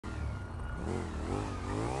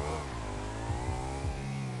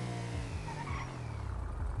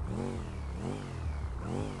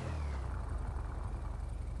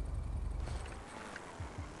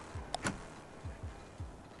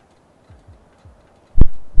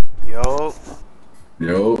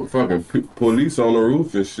Yo, fucking police on the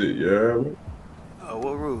roof and shit, yeah. Oh,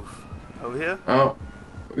 what roof? Over here?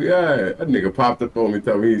 Yeah, that nigga popped up on me,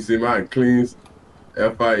 told me he see my clean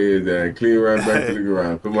FIA is and clean right back to the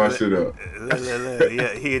ground, put my look, shit up. look.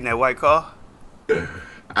 Yeah, he in that white car.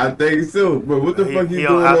 I think so, but what the He fuck he he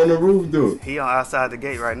on doing out, on the roof, though? he on outside the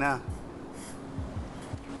gate right now.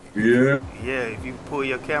 Yeah, Yeah, if you pull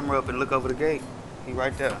your camera up and look over the gate, he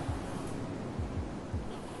right there.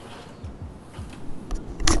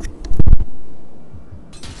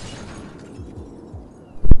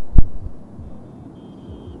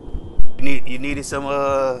 You needed something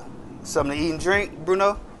to eat and drink,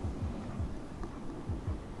 Bruno?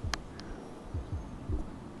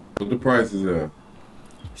 what the prices are?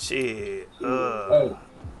 Shit, Oh,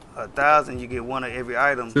 1,000 you get one of every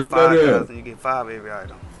item. sit that there. 5,000 you get five of every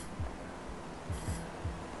item.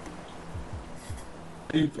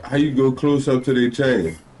 How you go close up to their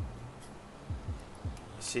chain?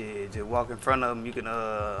 Shit, just walk in front of them. You can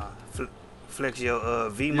flex your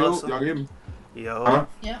V Yo, muscle. y'all can hear me? Yo, Huh?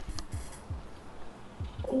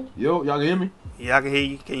 Yo, y'all can hear me? yeah, I can hear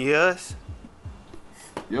you. Can you hear us?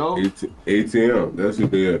 Yo, ATM, that's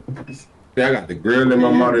what they are. See, I got the grill in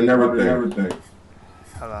my mouth and everything.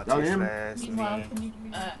 Hold on, y'all T can hear me? slash me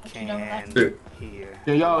can Shit. hear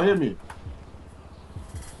Can y'all hear you. me?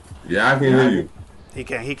 Yeah, I can hear you. He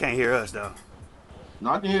can't hear us though.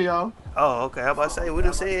 No, I can hear y'all. Oh, okay. How about to say we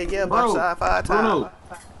done said yeah about Bro, five times.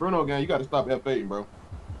 Bruno, gang, you gotta stop F8ing, bro.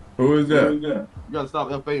 Who is that? You gotta stop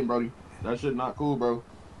F8ing, Brody. That shit not cool, bro.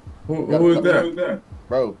 Who, You gotta who is stop. that?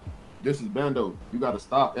 Bro, this is Bando. You gotta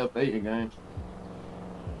stop F8ing, gang.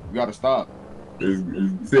 You gotta stop.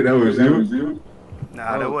 Say that was you?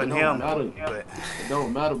 Nah, that Bro, it wasn't don't him. matter. But It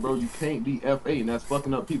don't matter, bro. You can't be F8ing. That's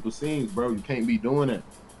fucking up people's scenes, bro. You can't be doing that.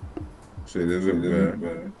 Shit isn't bad.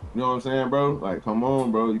 You know what I'm saying, bro? Like, come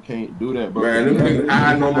on, bro. You can't do that, bro. Man, them niggas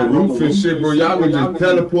hiding on the roof and shit, bro. Y'all can just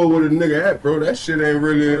teleport where the nigga at, bro. That shit ain't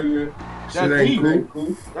really, shit That's ain't me.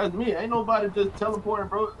 cool. That's me. Ain't nobody just teleporting,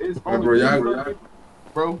 bro. It's Man, only bro, me, y'all,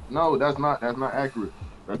 bro. No, that's not accurate.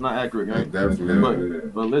 That's not accurate, that's gang. definitely But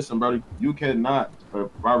it. but listen, brother, you cannot.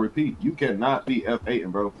 I repeat, you cannot be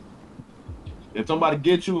F8ing, bro. If somebody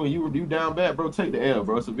gets you and you down bad, bro, take the L,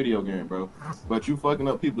 bro. It's a video game, bro. But you fucking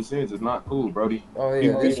up people's sins is not cool, Brody. Oh yeah,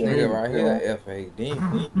 People be this nigga streaming. right here, F.A.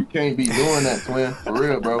 Demon. You can't be doing that, twin. For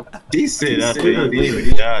real, bro. He said Who F8 that,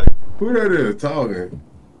 Demon got it. who that is talking?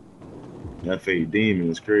 F8 Demon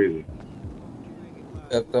is crazy.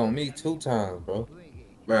 F on me 2 times, bro.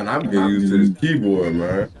 Man, I'm getting used to this keyboard,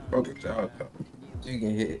 man. Fuck what y'all talking. You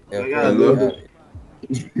can hit I F8, got a you Hello? got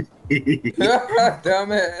it.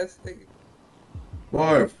 Dumbass nigga.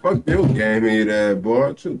 Boy, fuck your game head ass,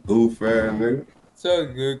 boy. You goof ass nigga. So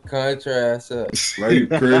good contrast up. Man, you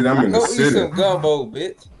crazy. I'm in the Go eat city. some gumbo,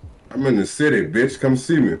 bitch. I'm in the city, bitch. Come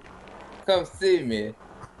see me. Come see me.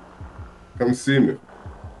 Come see me.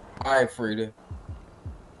 All right, Frida.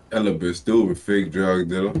 That little bit stupid, fake drug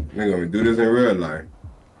dealer. Nigga gonna do this in real life.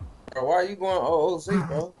 Bro, why you going OOC,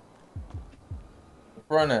 bro? In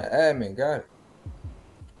front of admin, got it.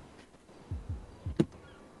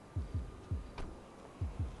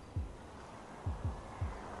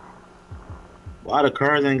 Why the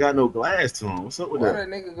cars ain't got no glass to them? What's up with Why that? that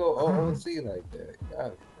nigga go OOC like that? Got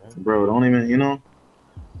it, bro. Bro, don't even,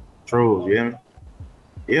 trolls, you hear me?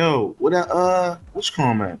 Yo, what that, which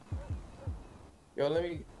call, man? Yo,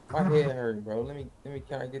 my head hurting, bro.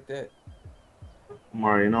 Can I get that? I'm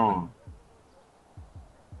already knowing.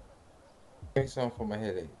 Give me something for my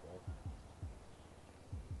headache, bro.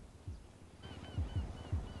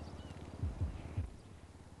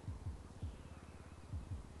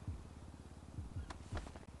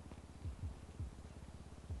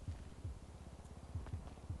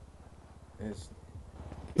 It's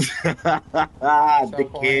something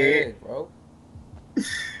for my Dickhead. headache, bro.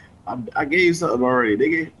 I gave you something already,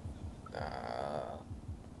 nigga. Nah.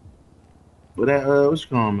 What that, which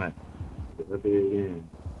call, man? Let me again.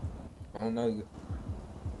 I don't know.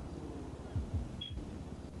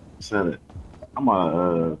 Sell it. I'm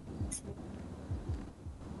gonna,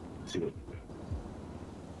 see what.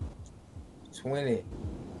 20.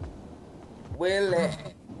 Willie.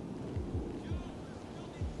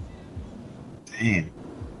 Damn.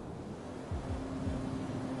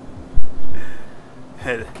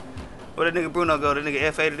 Where that nigga Bruno go? That nigga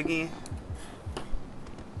F8 it again?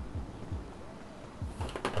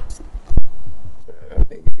 That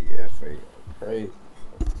nigga be F8. Crazy.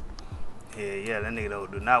 Yeah, that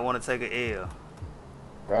nigga do not want to take an L.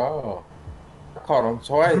 Oh. I caught him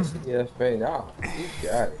twice. He F8. Oh, he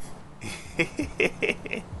got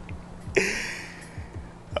it.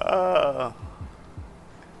 uh,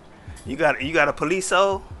 You got a police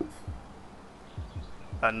soul?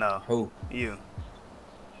 No. Who? You.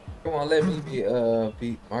 Come on, let me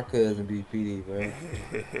be my cousin be PD, bro.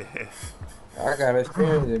 I got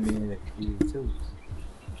experience in being a PD too.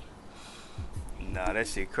 Nah, that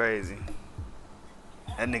shit crazy.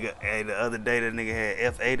 That nigga, hey, the other day that nigga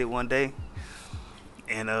had F80 one day,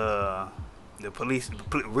 and the police,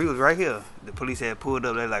 we was right here. The police had pulled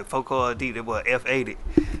up. They like 4 cars deep. They were F80.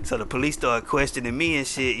 So the police started questioning me and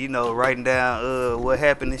shit. You know, writing down what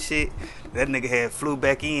happened and shit. That nigga had flew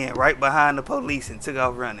back in right behind the police and took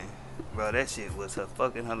off running. Bro, that shit was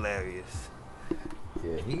fucking hilarious.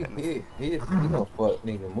 Yeah, he don't fuck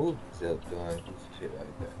nigga move himself doing shit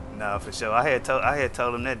like that. Nah, for sure. I had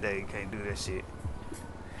told him that day you can't do that shit.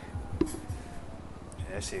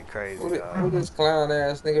 That shit crazy. Who this clown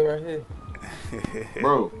ass nigga right here?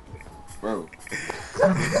 Bro.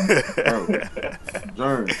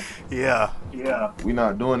 Jern. Yeah. We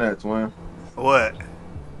not doing that, twin. What?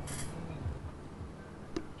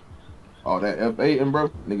 Oh, that F8 and bro,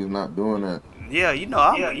 niggas not doing that. Yeah, I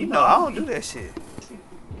don't do that shit.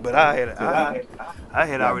 But I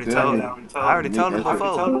had already told him. I already told him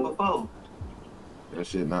before. That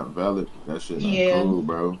shit not valid. That shit not cool,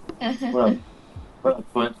 bro.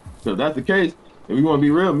 But so if that's the case, if we want to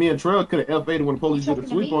be real, me and Trell could have F8 when the police did a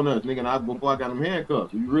sweep on us, nigga, before I got them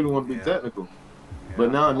handcuffed. You really want to be technical.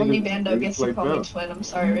 But now, niggas, only Bando gets to play call me fair. twin. I'm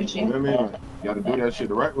sorry, Richie. You know what I mean? You gotta do that shit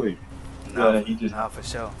the right way. Nah, for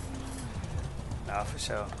sure. Nah, for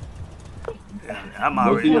sure. I'm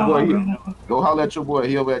already Go, know. go holler at your boy.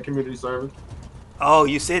 He over at community service. Oh,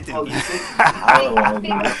 you sent him. How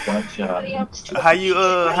you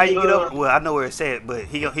get up? Well, I know where it's at, but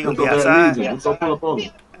he gonna be outside. Let's go pull up on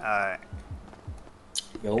him. Alright.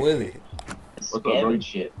 Yo, Willie. What's up, bro?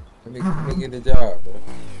 Shit. Let me get the job, bro.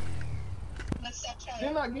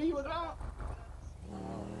 Didn't I give you a job?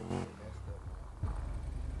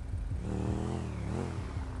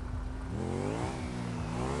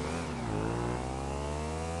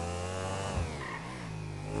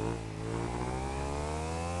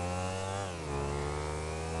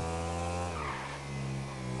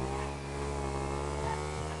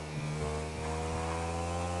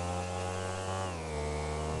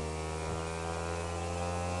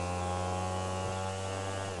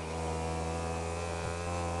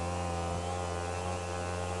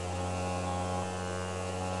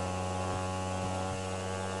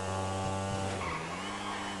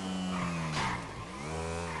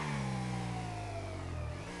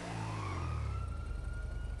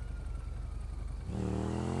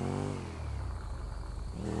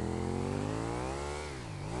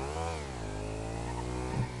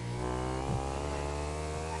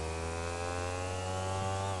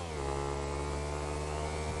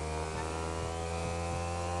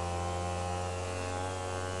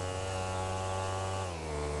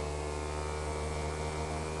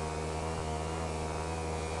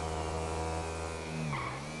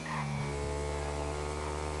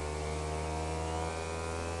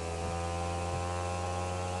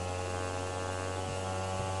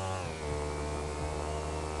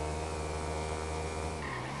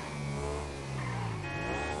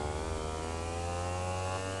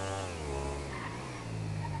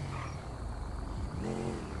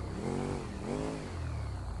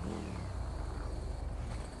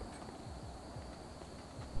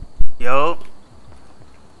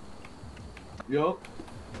 Yo,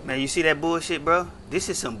 man, you see that bullshit, bro? This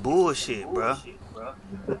is some bullshit, bro.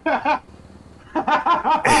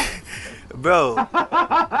 Bro,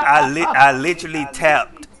 I literally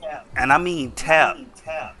tapped, and I mean tapped,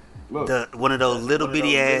 one of those little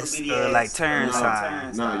bitty ass like turn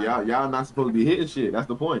signs. No, y'all not supposed to be hitting shit. That's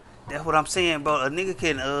the point. That's what I'm saying, bro. A nigga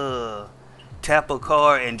can tap a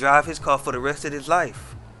car and drive his car for the rest of his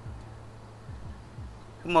life.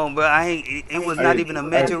 Come on, bro. It was not even a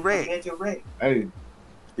major wreck. Hey,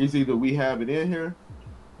 it's either we have it in here,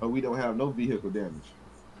 or we don't have no vehicle damage.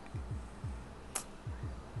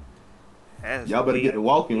 Y'all better get to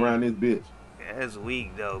walking around this bitch. That's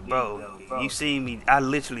weak though, bro. You seen me? I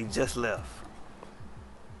literally just left.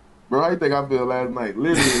 Bro, how you think I feel last night?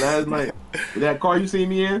 Literally last night. With that car you see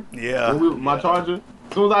me in? Yeah. My Charger.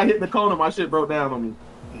 As soon as I hit the corner, my shit broke down on me.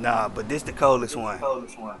 Nah, but this the coldest one.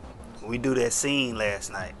 We do that scene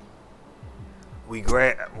last night.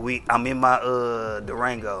 I'm in my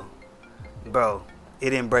Durango. Bro, it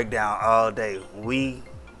didn't break down all day. We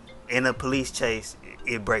in a police chase,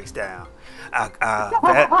 it breaks down. I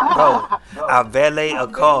valet a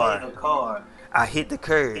car. I hit the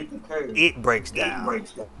curb. It breaks down.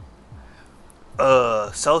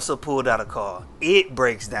 Sosa pulled out a car. It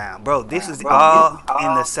breaks down. Bro, this is all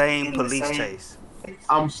in the same police chase.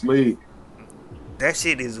 I'm asleep. That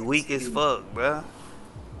shit is weak as fuck, bruh.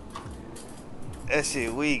 That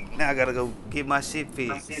shit weak. Now I gotta go get my shit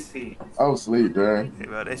fixed. I'm asleep, man. Hey,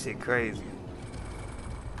 bro, that shit crazy.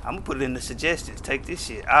 I'm gonna put it in the suggestions. Take this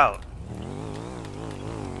shit out.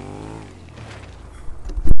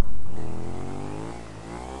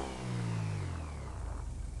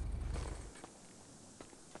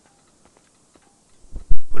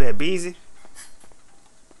 What that, Beezy?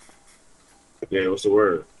 Yeah, what's the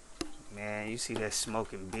word? Man, you see that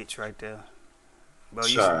smoking bitch right there? Bro,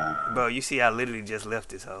 Child. you see I literally just left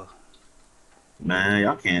this hoe. Man,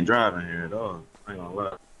 y'all can't drive in here at all. I ain't gonna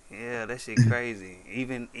lie. Yeah, that shit crazy.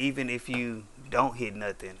 Even if you don't hit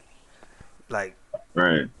nothing, like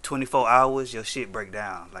Right. 24 hours, your shit break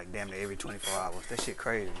down. Like damn near every 24 hours. That shit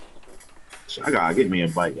crazy. I gotta get me a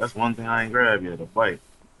bike. That's one thing I ain't grabbed yet, a bike.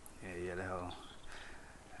 Yeah, that hoe.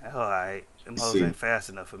 That hoe alright. Them Let's hoes see. ain't fast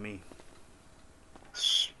enough for me.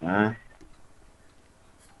 Man.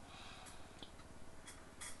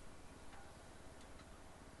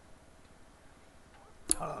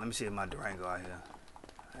 Hold on, let me see if my Durango out here.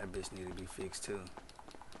 That bitch need to be fixed too.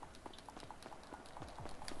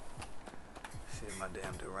 See if my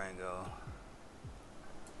damn Durango.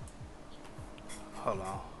 Hold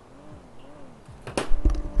on.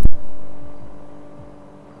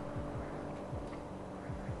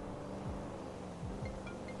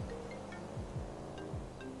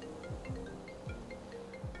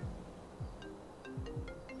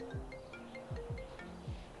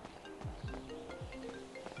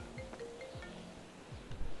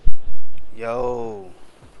 Yo.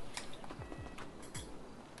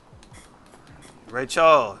 Ray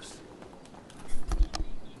Charles.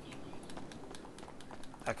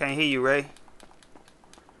 I can't hear you, Ray.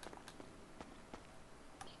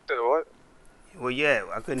 Said what? Where you at?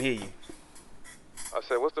 I couldn't hear you. I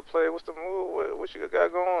said, what's the play? What's the move? What you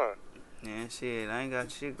got going? Yeah, shit, I ain't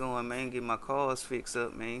got shit going, man. Get my cars fixed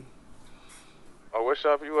up, man. Oh, what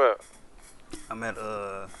shop you at? I'm at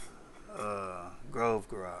Grove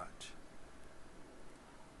Garage.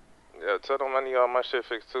 Yeah, tell them I need all my shit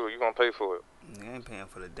fixed too. You gonna pay for it? Nigga ain't paying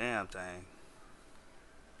for the damn thing.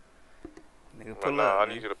 Nigga, But pull no, up, I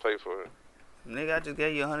nigga. need you to pay for it. Nigga, I just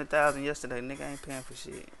gave you 100,000 yesterday. Nigga, I ain't paying for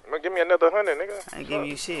shit. Man, give me another 100, nigga. I ain't giving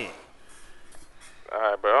you shit. All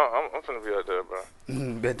right, bro. I'm finna be out there,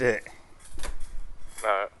 bro. Bet that. All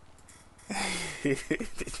right.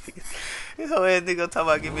 This whole ass nigga talking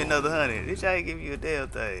about give me another 100. This I ain't give you a damn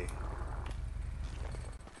thing.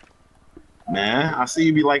 Man, I see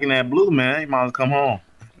you be liking that blue, man. You might as well come home.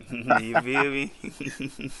 You feel me? I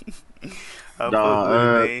fuck Dawg,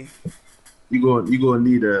 with it, man. you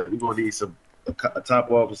gonna need some a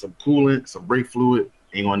top off with some coolant, some brake fluid.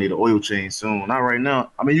 And you gonna need an oil change soon. Not right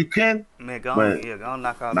now. I mean, you can, Man, go on, but yeah, go on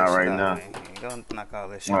knock all not that shit right out, now. man. Go on knock all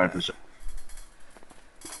that shit All right, out. for sure.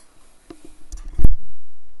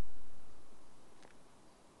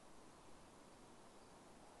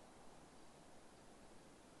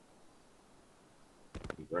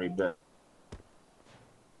 Be right back.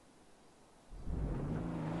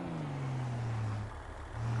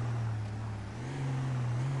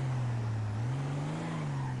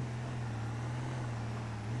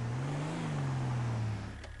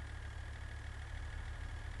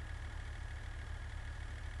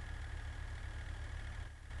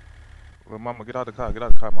 Well, mama, get out the car. Get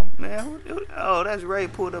out the car, mama. Man, oh, that's Ray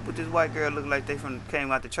pulled up with this white girl look like they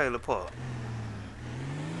came out the trailer park.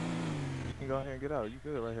 You can go ahead and get out. You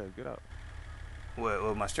good right here. Get out.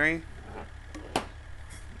 What my stream? What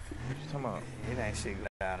you talking about? It ain't shit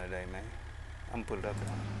down today, man. I'm gonna put it up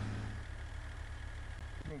there.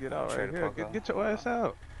 You can get out right Trailer here. park Get your ass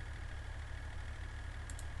out.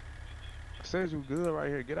 I said you good right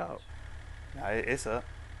here. Get out. Nah, it's up.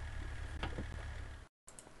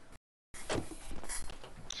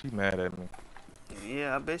 She mad at me.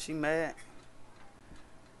 Yeah, I bet she mad.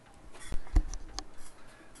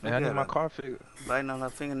 Man, Look I need at my her car fixed. biting on her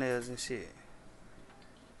fingernails and shit.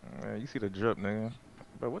 Man, you see the drip, nigga.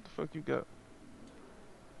 But what the fuck you got?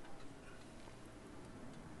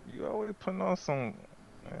 You always putting on some.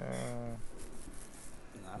 Nah,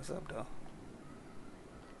 it's up though.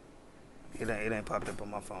 It ain't popped up on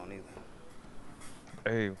my phone either.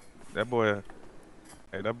 Hey, that boy.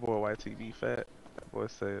 Hey, that boy YTV fat. That boy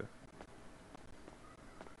said.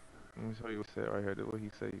 Let me show you what he said right here. This is what he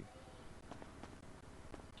say.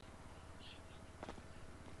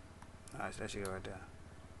 Alright, so that shit right there.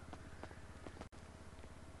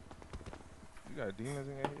 You got demons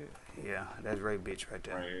in your head? Yeah, that's Ray bitch right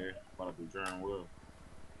there. Right here. About to be Jeremy Will.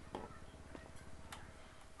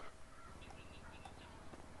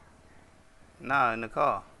 Nah, in the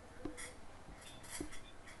car.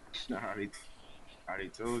 I already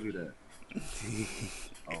told you that.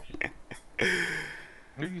 Oh,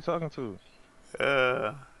 Who you talking to?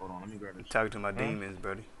 hold on, let me grab this. Talking to my Huh? demons,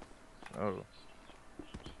 buddy. Oh.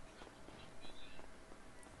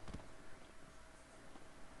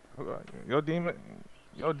 Your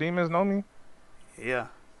demons know me? Yeah.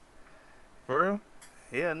 For real?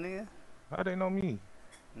 Yeah, nigga. How they know me?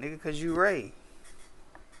 Nigga, cause you Ray.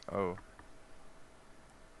 Oh.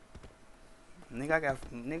 Nigga, I got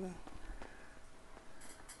nigga.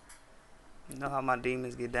 You know how my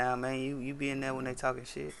demons get down, man. You be in there when they talking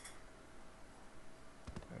shit.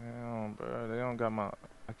 Damn, bro. They don't got my.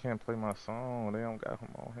 I can't play my song. They don't got him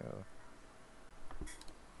on here.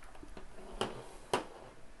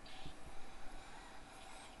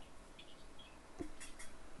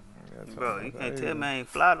 Yeah, Bro, talking you about, can't hey. tell me I ain't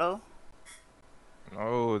fly though.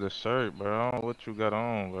 No, the shirt, bro. I don't know what you got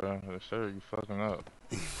on, bro. The shirt, you fucking up.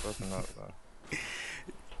 Fucking up, bro.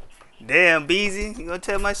 Damn, Beezy, you gonna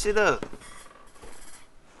tear my shit up?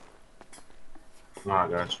 No, I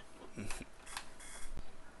got you.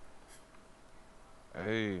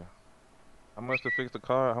 Hey, how much to fix the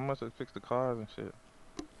car? How much to fix the cars and shit?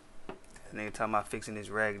 That nigga talking about fixing this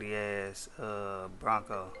raggedy ass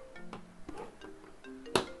Bronco.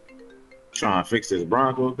 Trying to fix this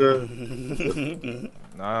Bronco, cuz.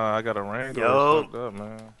 Nah, I got a Wrangler. It's Yo. fucked up,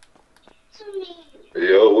 man.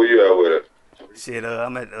 Yo, where you at with it? Shit,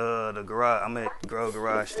 I'm at the garage. I'm at Grove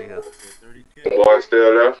Garage still. Boy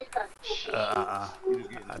still there?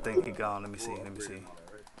 I think he gone. Let me see.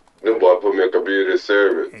 Them boy put me a computer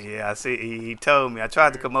service. Yeah, I see. He told me. I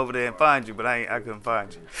tried to come over there and find you, but I couldn't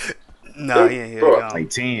find you. Nah, he ain't here. He gone. Like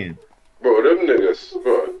 10. Bro, them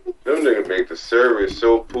niggas make the service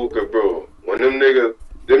so puka, bro. When them niggas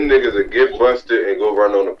will get busted and go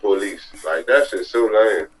run on the police. Like, that shit so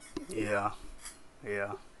lame.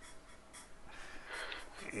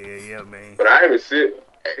 Yeah, man. But I even see,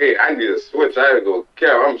 hey, I need a switch. I ain't go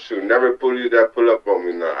care. I'm shooting every police that pull up on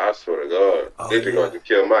me now. I swear to God. Oh, They just yeah. going to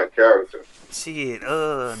kill my character. Shit,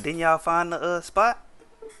 didn't y'all find the spot?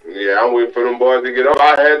 Yeah, I'm waiting for them boys to get up.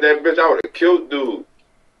 I had that bitch. I would have killed dude.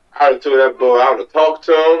 I would have told that boy. I would have talked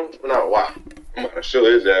to him. Now, wow. I'm about to show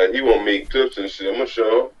his ass. He won't make clips and shit. I'm going to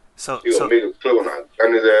show him. He gonna make a clip when I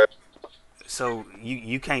gun his ass. So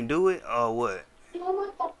you can't do it or what?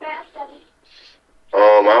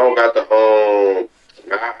 I don't got the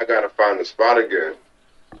I gotta find the spot again.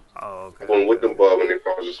 Oh, okay. I went with them boys when they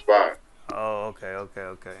found the spot. Oh, okay.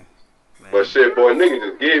 Man. But shit, boy, nigga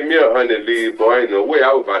just gave me 100 lead, boy. Ain't no way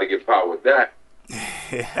I was about to get power with that.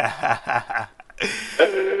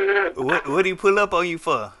 What do you pull up on you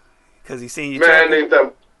for? Cause he seen you trapping?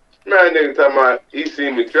 Nigga talking about he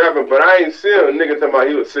seen me trapping, but I ain't seen him. Nigga talking about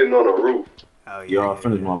he was sitting on the roof. Oh, Y'all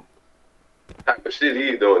finish my. Type of shit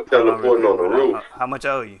he doing, teleporting on the roof. How much I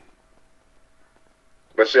owe you?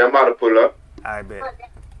 But shit, I'm about to pull up. I bet.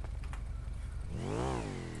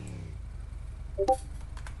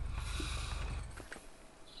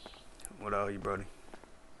 What I owe you, Brody?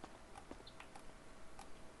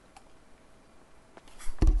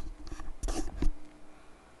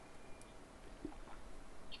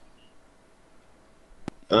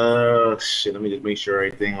 Shit, let me just make sure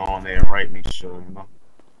everything on there right. Make sure, you know.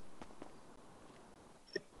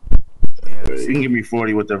 Yeah, You can give me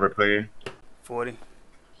 40 with the repair. 40?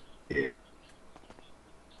 Yeah.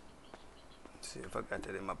 Let's see if I got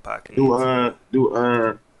that in my pocket. Do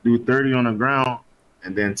 30 on the ground,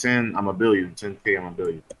 and then 10. I'm a billion. 10K. I'm a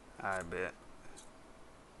billion. I bet.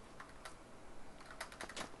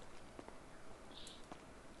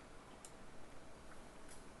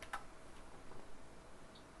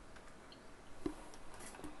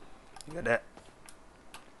 You got that?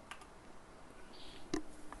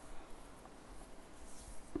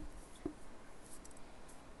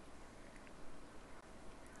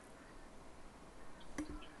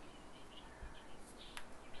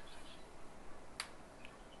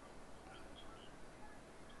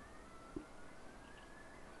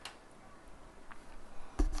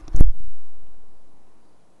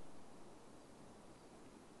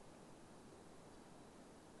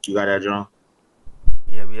 You got that, John?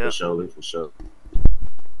 Yep. For sure.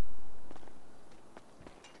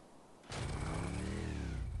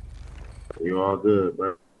 You all good,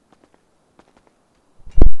 bro.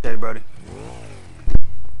 Hey, Brody.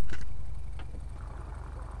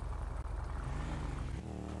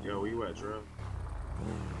 Yo, where you at, Trev?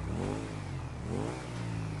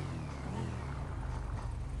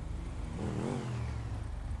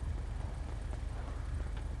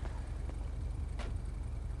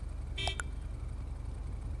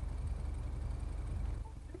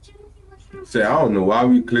 Say, I don't know why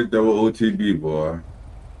we clicked over OTB, boy.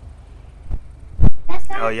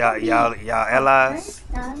 Oh, y'all allies?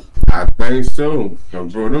 I think so.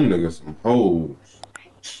 Cause bro, them niggas some hoes.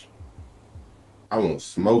 I won't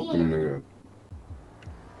smoke them niggas.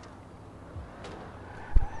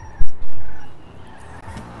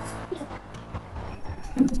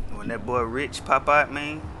 When that boy Rich pop out,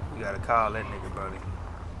 man, you gotta call that nigga, brody.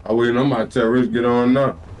 I wait, I'm about to tell Rich get on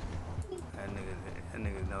now. That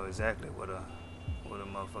nigga know exactly where the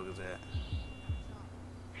motherfuckers at.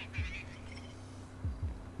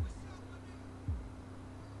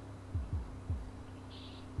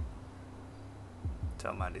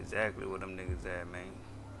 Talking about exactly where them niggas at, man.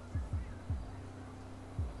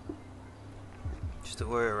 Just a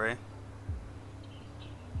word, right?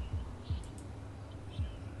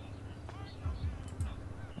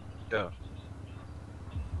 Yeah.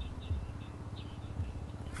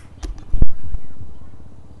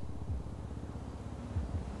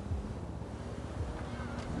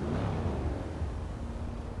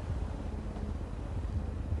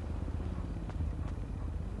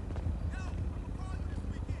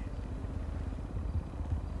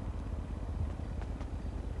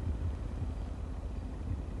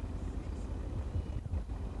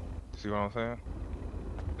 See what I'm saying?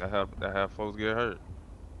 That have folks get hurt.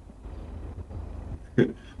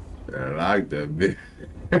 I like that bitch.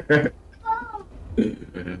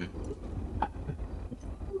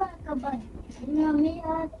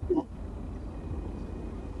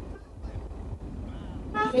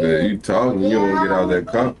 Yeah, you talking, you don't get out that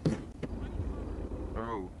car.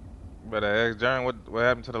 Oh, better ask John what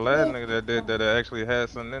happened to the last nigga that actually had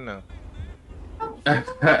something in there.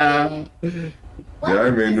 Yeah, I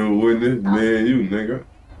ain't no witness, man, you nigga.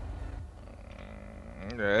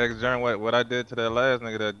 Yeah, ask John what I did to that last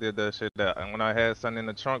nigga that did that shit. That when I had something in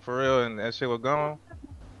the trunk for real and that shit was gone.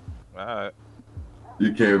 Alright.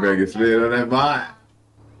 You came back and slid on that vibe.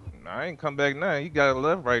 I ain't come back now. He got it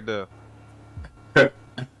left right there.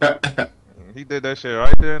 He did that shit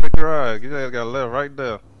right there in the garage. He just got left right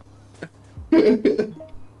there. You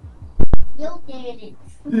did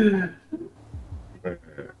it.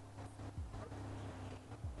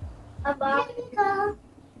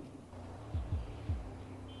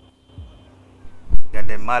 Got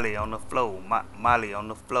that Molly on the floor. Molly on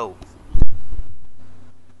the floor.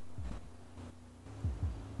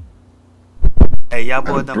 Hey, y'all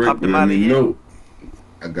boys done popped the Molly yet? Know.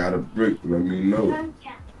 I got a brick, let me know.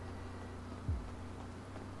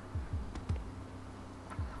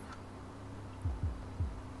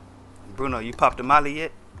 Bruno, you popped the Molly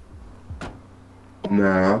yet?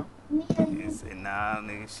 Nah. He said, nah,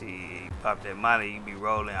 nigga, shit. You pop that Molly, you be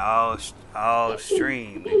rolling all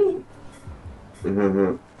stream, nigga.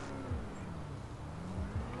 Mm-hmm.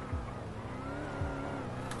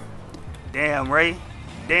 Damn, Ray,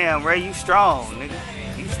 you strong, nigga.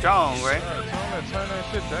 You strong, Ray. Turn that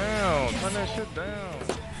shit down. Turn that shit down.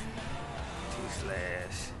 T/.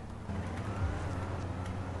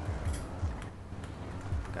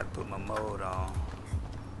 Gotta put my mode on.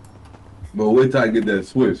 But wait till I get that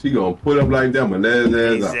switch. He gonna put up like that, my last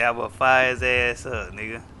ass He said I will fire his ass up,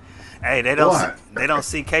 nigga. Hey, they don't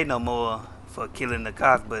CK no more for killing the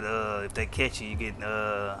cops, but if they catch you, you get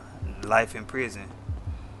life in prison.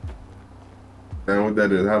 And what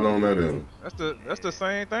that is? How long that is? That's the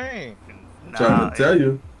same thing. Nah, trying to tell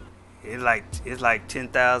you. It's like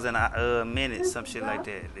 10,000 minutes, some shit like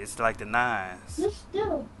that. It's like the nines.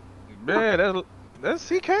 Man, that's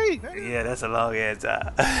CK. Yeah, that's a long ass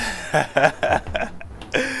time.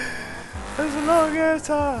 That's a long ass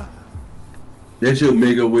time. That should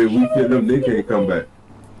make a way we kill them, they can't come back.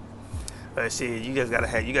 But shit, you guys gotta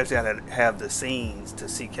have the scenes to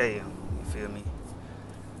CK them. You feel me?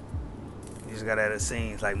 You just gotta have the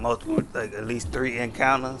scenes, like multiple, like at least 3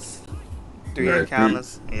 encounters. 3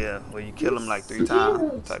 encounters, yeah, where you kill them like 3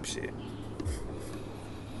 times, type shit.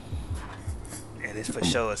 And it's for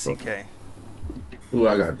sure a CK. Ooh,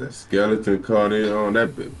 I got that skeleton caught in on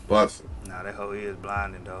that bit busting. Nah, that hoe is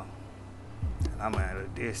blinding though. And I'm at a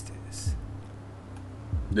distance.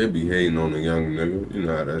 They be hating on the young nigga. You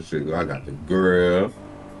know how that shit go. I got the girl.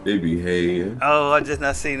 They be hating. Oh, I just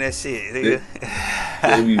not seen that shit, nigga.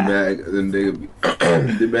 They be mad and they be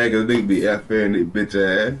they mad cause they be effing they bitch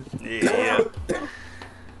ass. Yeah.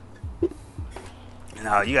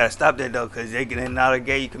 No, you gotta stop that though, cause they can not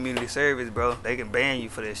gay you community service, bro. They can ban you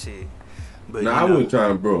for that shit. But nah, I wasn't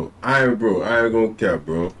trying, bro. I ain't gonna care,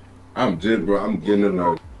 bro. I'm getting it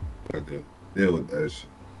like to deal with that shit.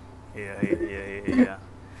 Yeah.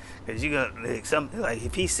 Cause you gonna like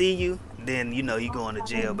if he see you, then you know you going to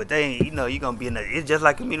jail. But they ain't, you know, you gonna be in the. It's just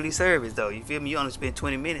like community service though. You feel me? You only spend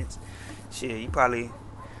 20 minutes. Shit, you probably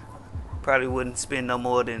Probably wouldn't spend no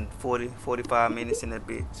more than 40, 45 minutes in that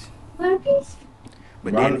bitch.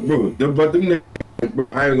 But bro, then, but them niggas, bro,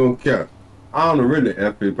 I ain't gonna care. I don't know really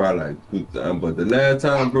FP probably like 2 times, but the last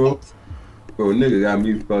time, bro, nigga got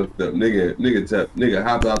me fucked up. Nigga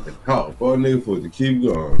hopped out the car. Boy, nigga supposed to keep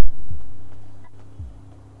going.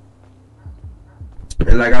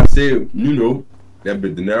 And like I said, you know, that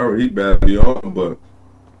bit De Niro, he better be on, but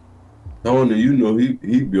Tony, you know, he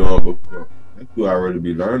be on before. That's who I really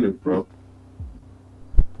be learning from.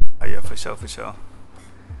 oh yeah, for sure, for sure.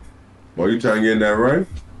 Boy, you trying to get in that right?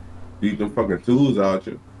 Beat them fucking tools out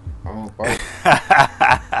you. I'm gonna fight.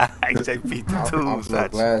 I say beat the I'll tools blow out you.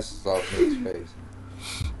 glasses off his face.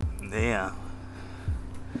 Damn.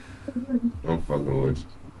 I'm fucking with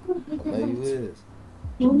I know you is.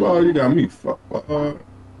 you. Boy, you got me fucked.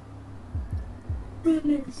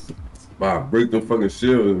 Bob, break them fucking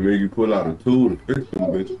shields and make you pull out a tool to fix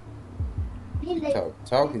them, bitch.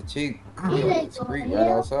 Talking cheap. We on the street right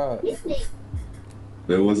outside.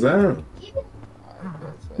 That was that.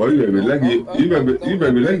 Boy, you better be lucky. You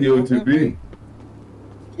better be lucky OTB.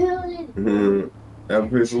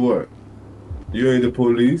 That piece of what? You ain't the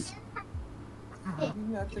police.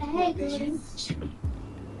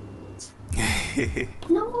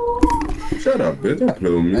 Shut up, bitch. Don't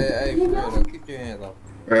play with me. Hey, for real, keep your hands off.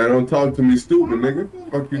 Man, don't talk to me stupid, nigga.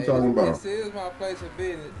 Fuck you talking about? This is my place of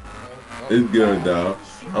business. It's good, dog.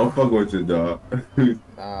 I'm fucking with you, dog.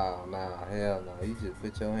 Nah, hell no. You just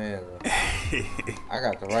put your hands on. I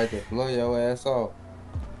got the right to blow your ass off.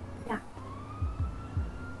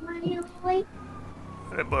 Where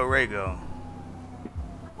that boy Ray go?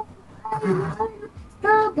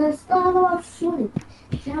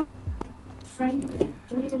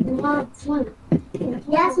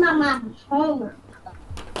 Yes, my mom's homework.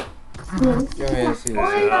 Go ahead and see this.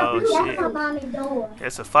 Oh, That's my mommy's door.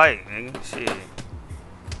 It's a fight, nigga. Shit.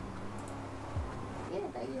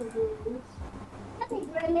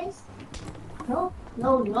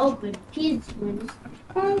 No, but kids win.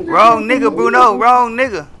 Wrong nigga, Bruno. Wrong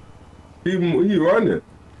nigga. He running.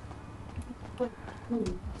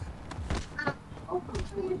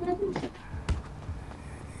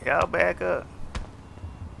 Y'all back up.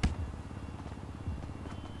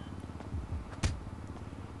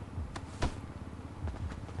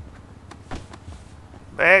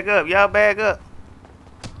 Back up, y'all back up.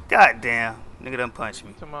 God damn, nigga done punched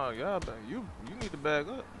me. Come on, y'all, you need to back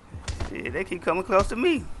up. Shit, they keep coming close to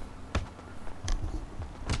me.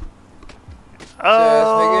 You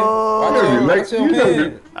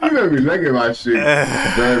better be liking my shit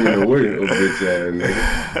driving away, oh bitch ass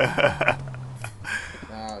nigga.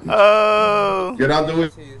 Oh. Get out the way.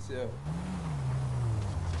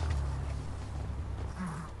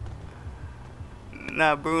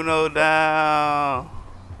 Not Bruno down.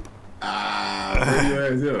 Bring your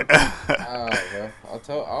ass here. Bro.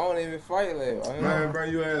 I don't even fight like. Man,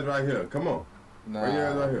 bring your ass right here. Come on. Nah, bring your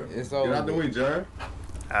ass right here. It's Get out the way, John.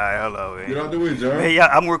 Alright, hello, man. Get out the way, John. Man,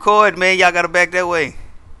 I'm recording, man. Y'all gotta back that way.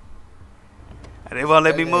 They won't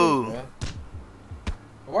let me move. Man.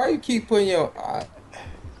 Why you keep putting your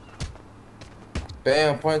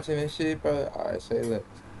bam punching and shit, bro? Alright, say look.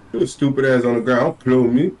 You stupid ass on the ground. Don't play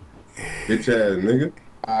with me. Bitch ass nigga.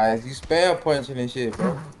 Alright, you spam punching and shit,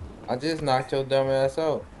 bro. I just knocked your dumb ass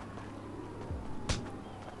out.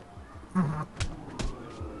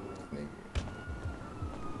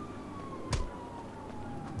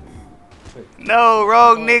 No,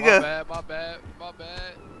 wrong nigga. My bad.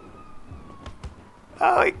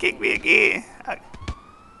 Oh, he kicked me again.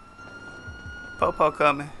 Popo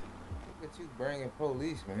coming. Look at you bringing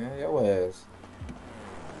police, man. Your ass.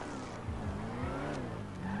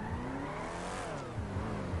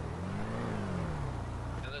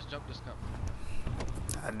 Now let's jump this cup.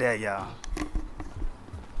 I dare y'all.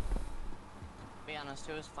 Be honest,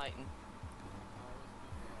 who was fighting?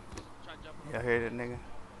 Y'all hear that nigga?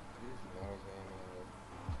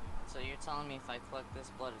 So you're telling me if I collect this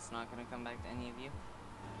blood, it's not gonna come back to any of you?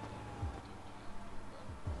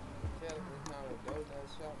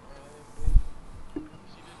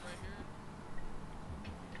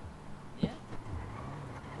 Yeah.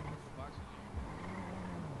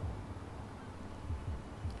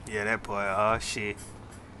 Yeah, that boy. Oh shit.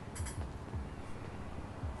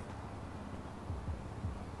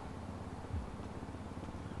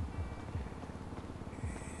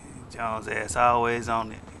 Jones ass always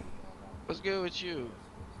on it. What's good with you?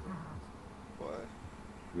 What?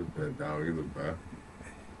 Get that dog in the back.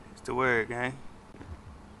 It's the word, gang.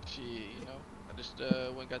 Shit, you know, I just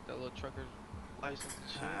went and got that little trucker's license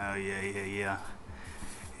and shit. Oh yeah.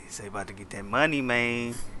 He say about to get that money,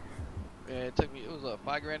 man. Yeah, it took me. It was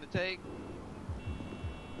 $5 grand to take.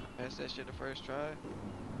 Pass that shit the first try.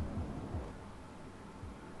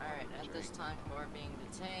 Alright, at this time you are being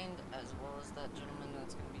detained, as well as that gentleman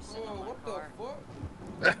that's gonna be sitting in my what car.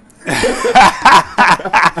 The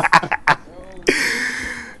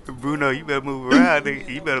fuck? Bruno, you better move around, nigga.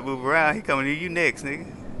 You better move around. He coming to you next,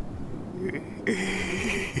 nigga.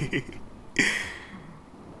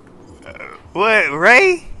 What,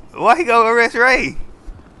 Ray? Why he go arrest Ray?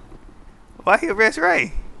 Why he arrest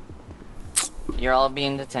Ray? You're all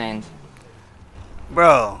being detained.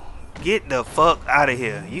 Bro, get the fuck out of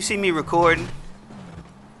here. You see me recording?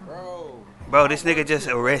 Bro, this nigga just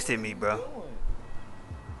arrested me, bro.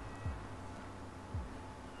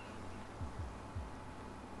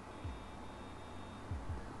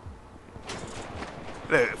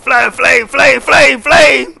 Look, flame!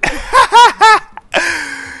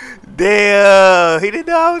 Damn, he didn't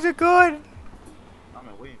know I was recording.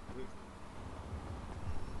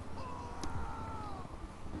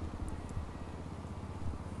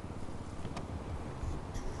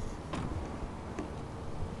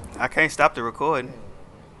 I can't stop the recording.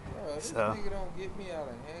 Bro, this So nigga don't get me out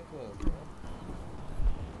of handcuffs, bro.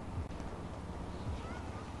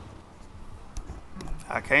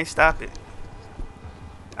 I can't stop it.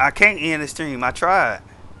 I can't end the stream. I tried.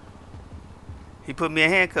 He put me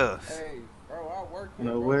in handcuffs. Hey, bro, I work here,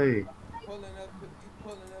 No bro. way. You pulling up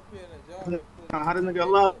here in a job. How did nigga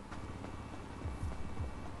lock?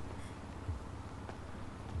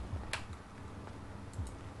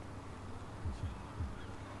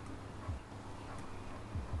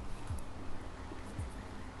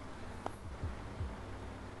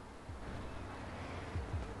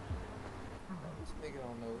 This nigga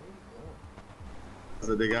don't know what he's doing. That's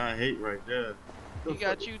the nigga I hate right there. He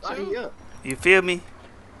got you too. You feel me?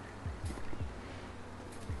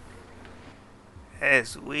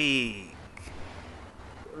 That's weak.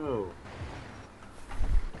 Oh.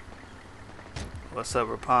 What's up,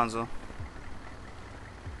 Rapunzel?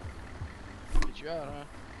 Get you out, huh?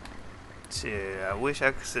 Shit, I wish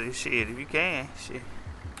I could say shit if you can. Shit.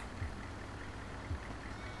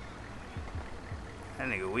 That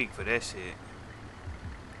nigga weak for that shit.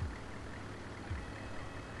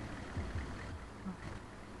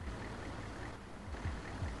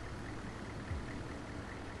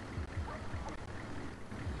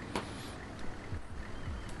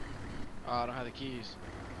 Oh, I don't have the keys.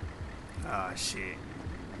 Oh shit.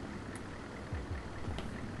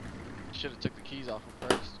 Should have took the keys off him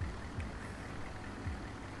first.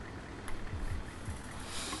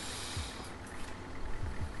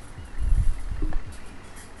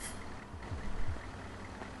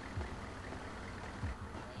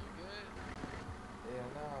 Yeah,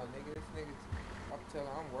 nah, nigga, this nigga, I'm telling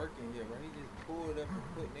him I'm working here, bro. He just pulled up and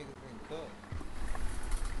put niggas in cuffs.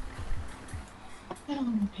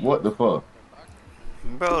 What the fuck?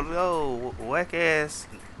 Bro, no whack ass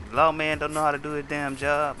lawman don't know how to do his damn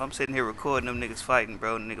job. I'm sitting here recording them niggas fighting,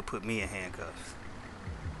 bro. The nigga put me in handcuffs.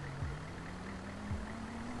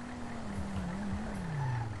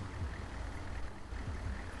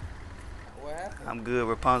 What happened? I'm good,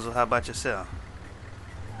 Rapunzel. How about yourself?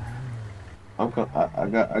 I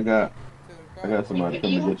got somebody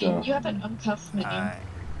coming to get y'all. You haven't uncuffed me. Alright.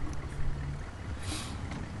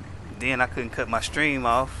 Then I couldn't cut my stream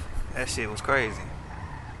off. That shit was crazy.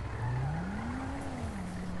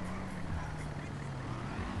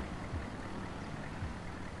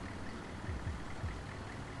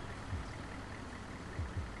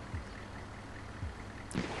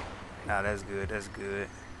 Nah, that's good. That's good.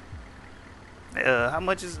 How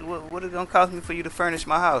much is what it gonna cost me for you to furnish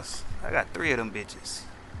my house? I got 3 of them bitches.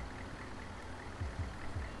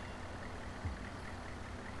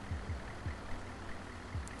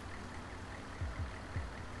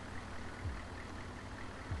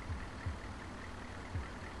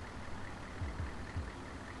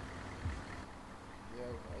 Yo,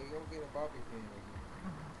 hey, go get a bobby pin.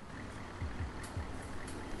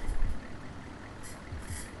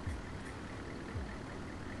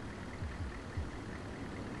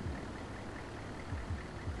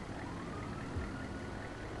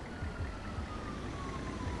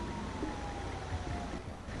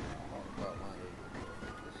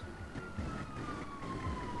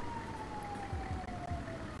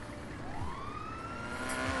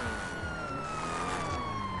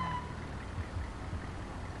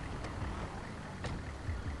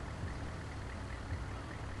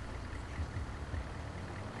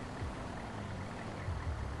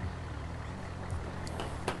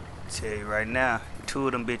 Tell you right now, 2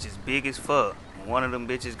 of them bitches big as fuck. One of them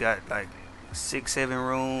bitches got like 6-7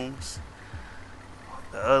 rooms.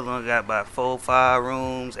 The other one got about 4-5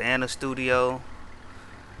 rooms and a studio.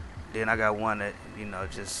 Then I got one that you know,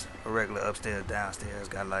 just a regular upstairs, downstairs.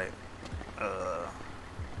 Got like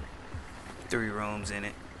 3 rooms in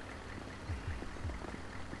it.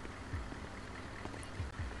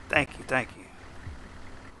 Thank you, thank you.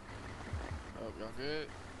 Oh, y'all good?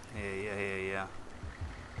 Yeah.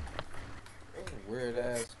 Weird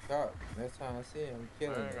ass cop. Next time I see him, I'm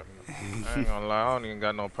killing him. I ain't gonna lie, I don't even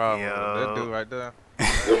got no problem with him. That dude right there.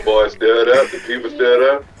 Them boys still up. The people still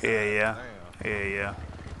up. Yeah.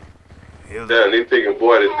 Damn, they taking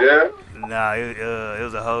boy to death. Nah, it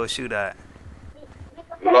was a whole shootout.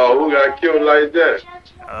 Lord, who got killed like that?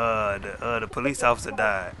 The police officer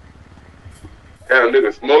died. Damn,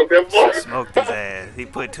 nigga smoked that boy. Smoked his ass. He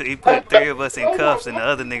put 3 of us in cuffs, and the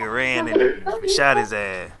other nigga ran and shot his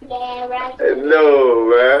ass. No,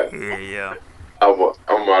 man. Yeah. I'm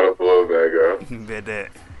out of floor, man, girl. Bet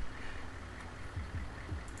that.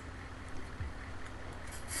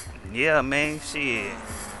 Yeah, man, shit.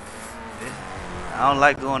 I don't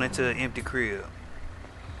like going into an empty crib.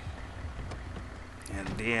 And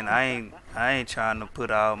then I ain't trying to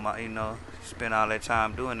put all my, you know, spend all that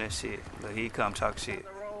time doing that shit. But he come talk shit.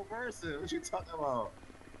 The wrong person. What you talking about?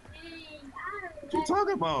 What you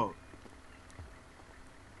talking about?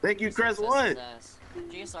 Thank you, Chris. What?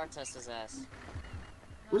 GSR test his ass.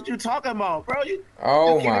 What you talking about, bro?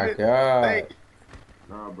 Oh my god.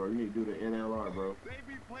 Nah, bro, you need to do the NLR, bro. They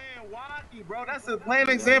be playing walkie, bro. That's a plain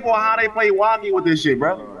example of how they play walkie with this shit,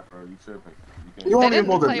 bro. Bro, you tripping. You don't even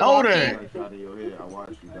supposed to know that. Shot in your head. I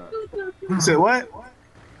watched you die. You said what?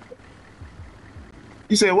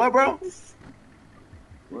 You said what, bro?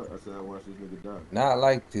 What? I said I watched this nigga die. Not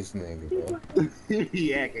like this nigga, bro.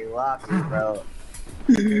 He acting walkie, bro.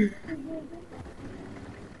 You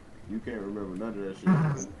can't remember none of that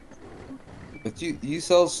shit. But you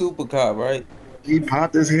so super cop, right? He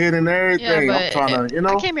popped his head and everything. Yeah, I'm trying to, you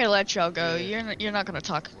know. I came here to let y'all go. You're not gonna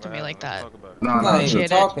talk to me like that. No, I'm not even Appreciate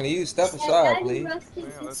talking to you. Step aside, please. Yeah,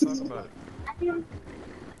 let's talk about it.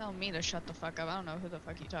 Tell me to shut the fuck up. I don't know who the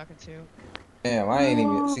fuck you talking to. Damn, I ain't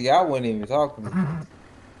even see. I wasn't even talking to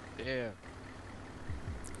you. Yeah.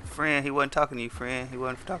 Friend, he wasn't talking to you, friend. He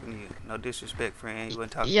wasn't talking to you. No disrespect, friend. He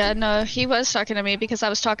wasn't talking Yeah, to you. no, he was talking to me because I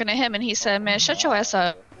was talking to him, and he said, "Man, shut your ass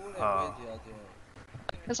up." Oh.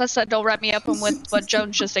 Because I said, "Don't wrap me up in what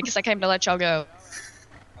Jones just said," because I came to let y'all go.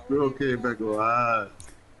 We're okay, back alive.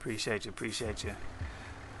 Appreciate you.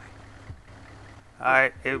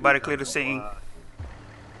 Alright, everybody clear the scene.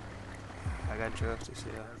 I got drugs to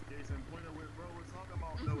sell.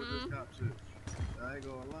 I ain't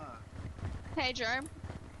gonna lie. Hey, Germ.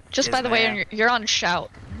 Just Yes, by the ma'am. way, you're on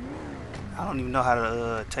shout. I don't even know how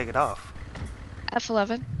to take it off.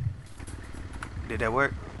 F11. Did that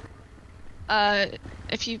work?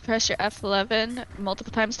 If you press your F11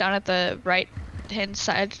 multiple times down at the right-hand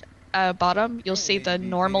side bottom, you'll see the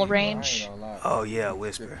normal range. Oh yeah,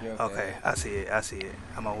 whisper. Okay, I see it.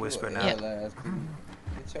 I'm on whisper now. Get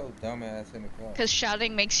your dumb ass in the car. Because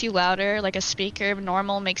shouting makes you louder, like a speaker.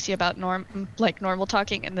 Normal makes you about normal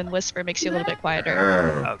talking, and then whisper makes you a little bit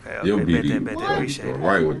quieter. Okay, You'll be bet that. Appreciate it.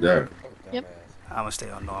 right with that. Yep. I'm gonna stay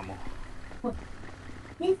on normal.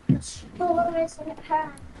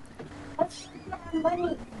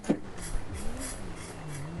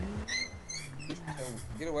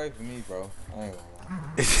 Get away from me, bro. I ain't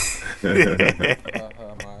gonna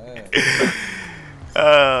lie. My ass.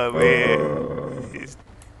 Oh man.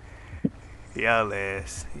 Y'all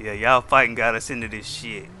ass. Yeah, y'all fighting got us into this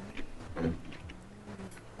shit.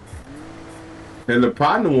 And the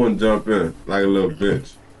partner won't jump in like a little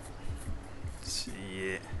bitch.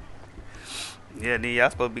 Shit. Yeah, then y'all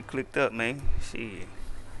supposed to be clicked up, man. Shit.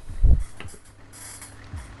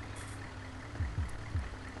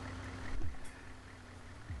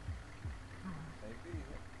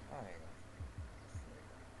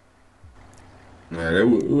 Man, I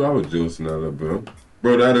was juicing that little bit.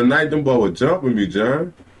 Bro, the other night, them boys were jumping me,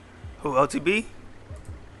 John. Who, OTB?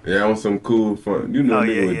 Yeah, on some cool fun. You know, Oh,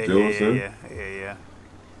 nigga yeah, was yeah, juicing. yeah.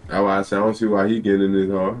 That's why I said, I don't see why he getting in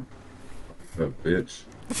his heart. A bitch.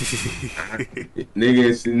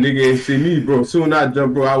 nigga ain't see me, bro. Soon I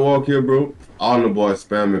jump, bro, I walk here, bro. All the boys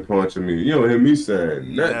spamming, punching me. You don't hear me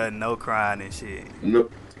saying nothing. No crying and shit. No,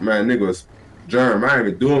 man, niggas, Germ, I ain't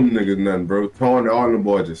even doing them niggas nothing, bro. Tony, all the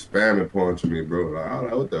boys just spamming, punching me, bro. Like, I'm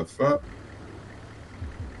like, what the fuck?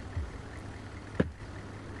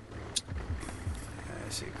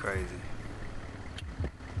 That shit crazy.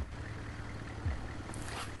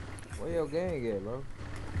 Where your gang at, bro?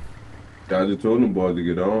 I just told them boys to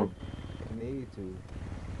get on. They need to.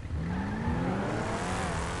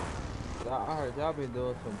 I heard y'all been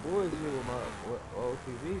doing some bullshit with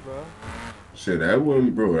OTV, bro. Shit, that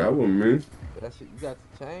wasn't me. That's you got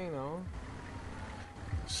the chain on.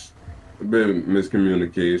 Been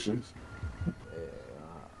miscommunications.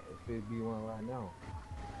 If it be one right now.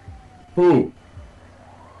 Who?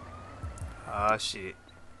 Oh shit.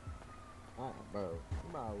 Bro,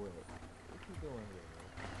 come on with it. What you doing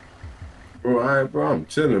here, Bro, I'm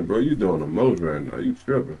chilling, bro. You doing the most right now. You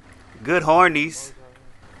tripping. Good hornies.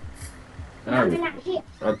 I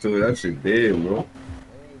told you that shit dead, bro.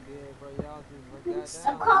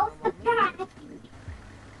 So close to that.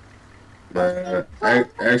 Man,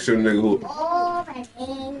 ask your nigga who.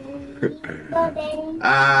 Nah,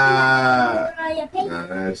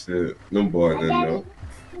 that shit. Them boys didn't know.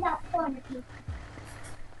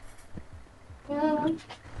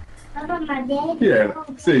 Yeah,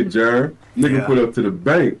 say Jerm. Nigga put up to the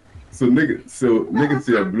bank. So nigga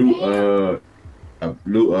see a blue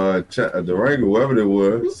Durango, whatever it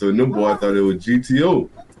was. So them boy thought it was GTO.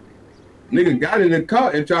 Nigga got in the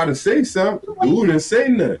car and tried to say something. Dude didn't say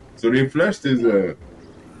nothing. So they flushed his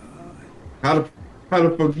How the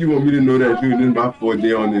fuck you want me to know that dude? This is my 4th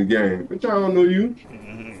day on this game. But y'all don't know you.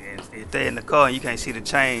 If they in the car and you can't see the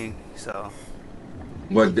chain, so.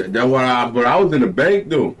 But but I was in the bank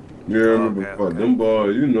though. You remember? Okay, okay. Them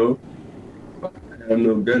boys, you know. I have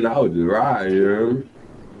no gun. I was just riding, you know.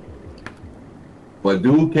 But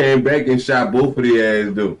dude came back and shot both of the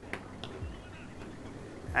ass though.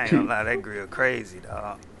 I ain't gonna lie, that grill crazy,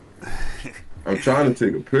 dog. I'm trying to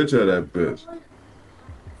take a picture of that bitch.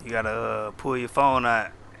 You gotta pull your phone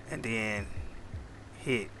out and then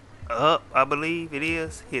hit up, I believe it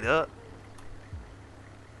is. Hit up.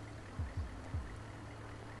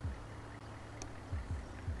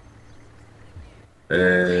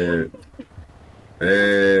 And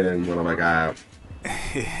oh my God.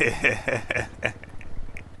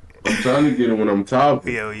 I'm trying to get it when I'm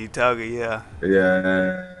talking. Yeah, when you talking, yeah.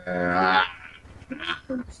 Yeah.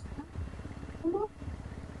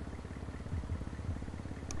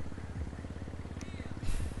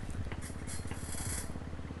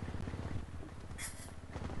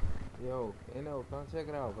 Yo, NO, come check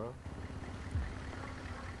it out, bro.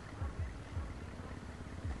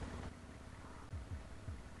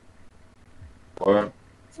 What?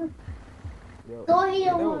 Yo,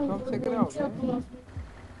 come check it out, man.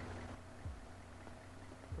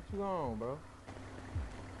 What you on, bro?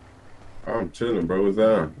 I'm chilling, bro. What's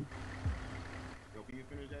up? Yo, can you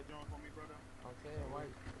finish that joint for me, brother? I'm saying, why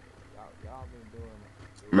y'all been doing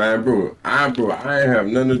it. Man, bro, I ain't have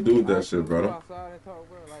nothing to do with that shit, brother. Outside and talk,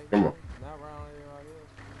 bro. Like, come on. Not around here like this.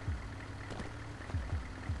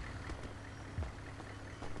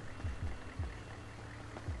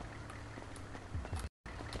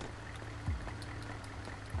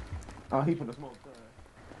 Oh, he finna smoke.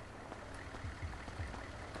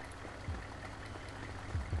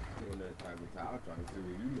 Doing that type of time, I'm trying to see if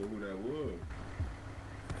you know who that was.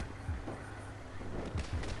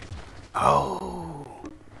 Oh.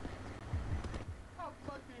 I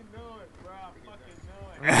fucking know it, bro. I fucking know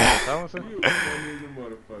it. Silencer?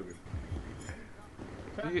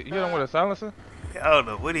 You hit him with a silencer? I don't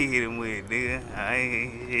know what he hit him with, nigga.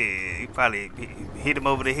 He probably hit him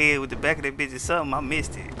over the head with the back of that bitch or something. I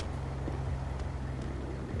missed it.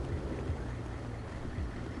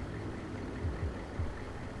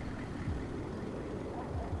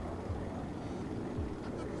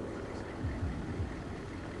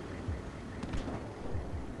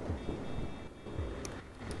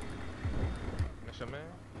 That's your man?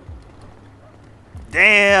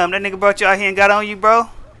 Damn, that nigga brought you out here and got on you, bro.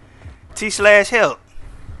 T/help.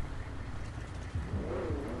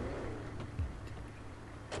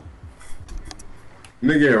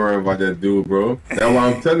 Nigga ain't worried about that dude, bro. That's why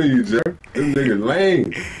I'm telling you, Jer. This nigga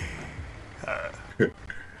lame.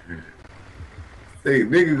 Hey,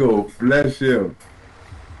 nigga go flesh him.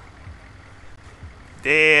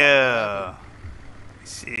 Damn.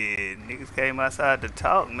 Shit, niggas came outside to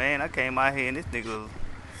talk, man. I came out here and this nigga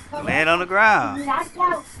laying on the ground.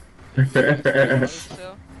 Huh?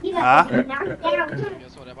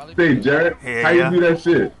 Say, Jared, how you do that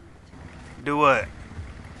shit? Do what?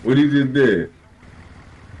 What he just did?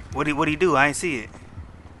 What he do? I ain't see it.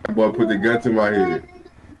 That boy put the gun to my head.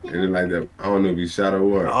 And it like that. I don't know if he shot or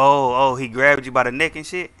what. Oh, he grabbed you by the neck and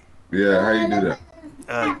shit? Yeah, how you do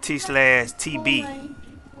that? T/TB.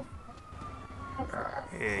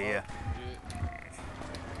 Yeah.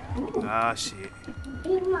 Oh, shit.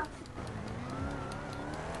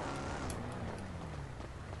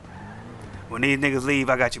 When these niggas leave,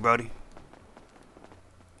 I got you, Brody.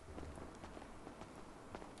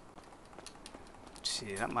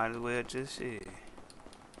 Shit, I might as well just shit.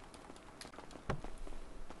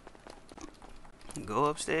 Go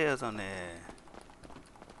upstairs on that.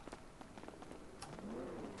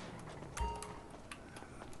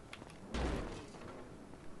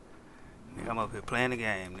 I'm up here playing the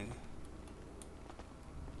game, nigga.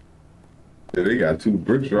 Yeah, they got 2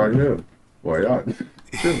 bricks right here. Boy, y'all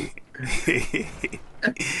chilling. Y'all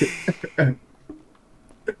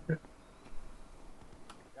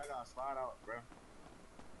gotta slide out, bro.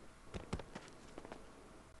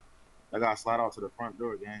 I gotta slide out to the front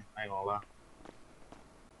door, gang. I ain't gonna lie.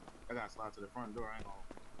 I gotta slide to the front door. I ain't gonna.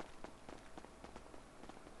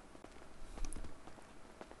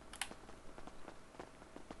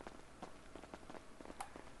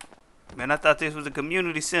 Man, I thought this was a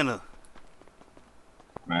community center.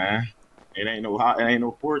 Man, it ain't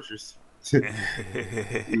no fortress.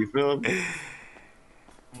 You feel me?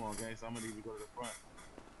 Come on, gang. So I'm gonna need to go to the front.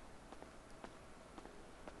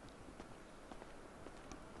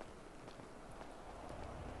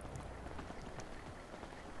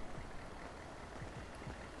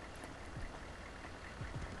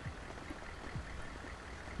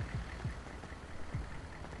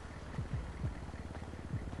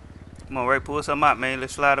 Come on, Ray, pull something out, man.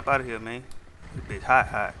 Let's slide up out of here, man. This bitch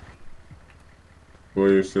hot. Where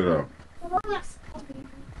you sit up?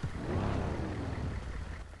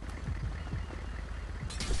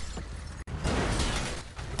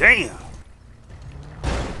 Damn.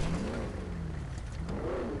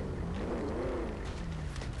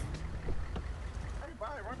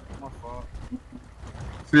 My fault.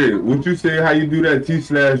 Shit, what you say? How you do that?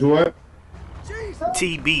 T/what?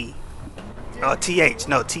 TB. Oh, TH.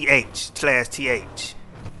 No, TH/TH.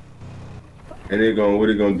 And what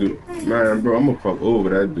they gonna do? Man, bro, I'm gonna fuck over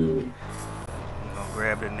that dude. I'm gonna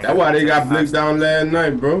grab that nigga. That's why they got blicked down last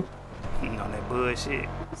night, bro. On that bullshit.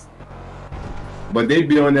 But they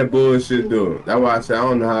be on that bullshit, though. That's why I say I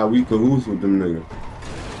don't know how we cahoots with them niggas.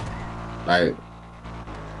 Like,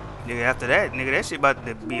 nigga, after that, nigga, that shit about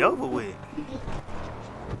to be over with.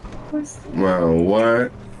 man,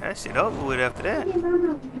 what? That shit over with after that.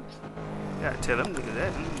 You gotta tell them niggas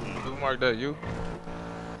that. Who marked that? You?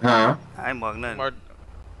 Huh? I ain't marked nothing.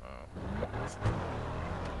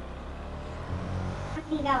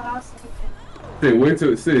 Wait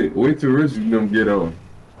till Rich and them get on.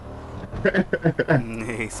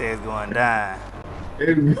 He says going down.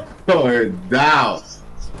 It's going down.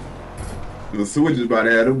 The switch is about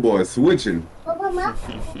to have them boys switching.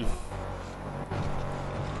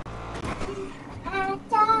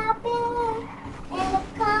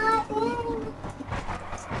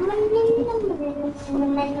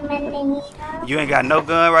 You ain't got no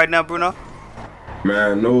gun right now, Bruno?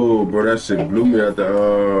 Man, no, bro, that shit blew me at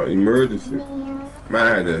the emergency. Man,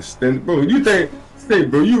 I had to stand, bro. You think,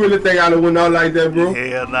 bro, you really think I'd have went out like that, bro?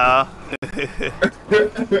 Hell nah.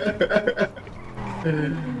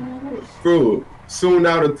 Bro, soon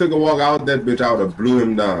I would have took a walk out that bitch, I would have blew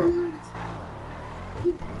him down.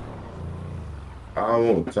 I don't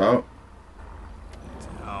want to talk.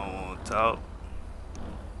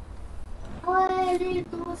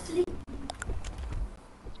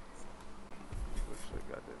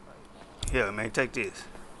 Yeah, man, take this.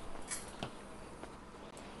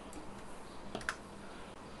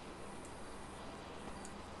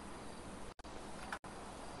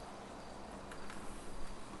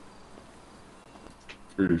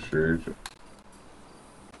 Appreciate you.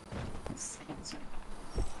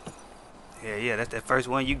 Yeah, that's that first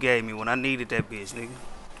one you gave me when I needed that bitch, nigga.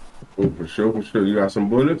 Oh, for sure. You got some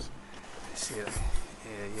bullets? Shit.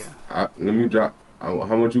 Yeah. Let me drop.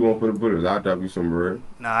 How much you want for the bullets? I'll drop you some bread.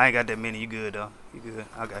 Nah, I ain't got that many. You good, though. You good.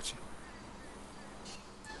 I got you.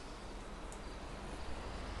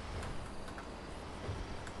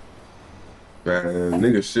 Man,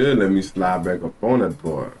 nigga should let me slide back up on that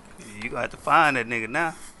boy. You gonna have to find that nigga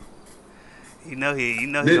now. You know he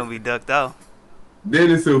gonna be ducked off.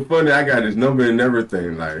 Then it's so funny, I got his number and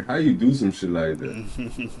everything. Like, how you do some shit like that?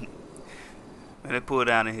 Man, let's pull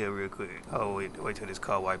down in here real quick. Oh, wait till this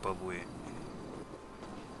car wipe up with.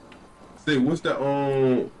 Say, what's the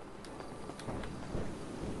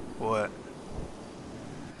What?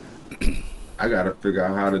 I gotta figure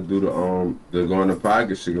out how to do the go in the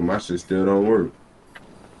pocket shit, 'cause my shit still don't work.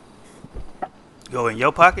 Go in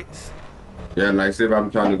your pockets? Yeah, like say if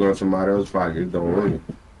I'm trying to go in somebody else's pocket, it don't work.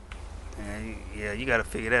 Yeah, you gotta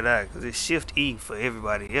figure that out, cause it's Shift E for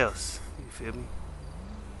everybody else. You feel me?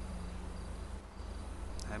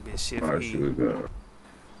 That be Shift E. You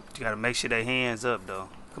gotta make sure they hands up though.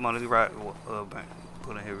 Come on, let's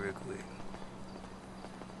pull in here real quick.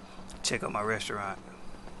 Check out my restaurant.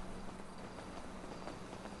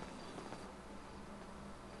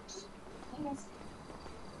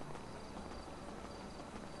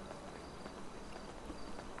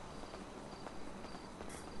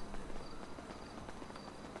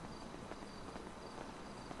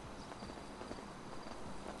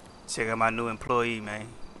 Check out my new employee, man.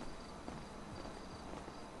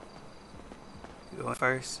 Go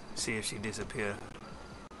first, see if she disappear.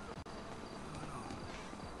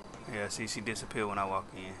 Yeah, see, she disappeared when I walk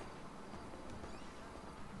in.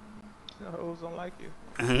 The hoes don't like you.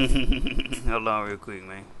 Hold on real quick,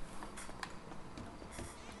 man.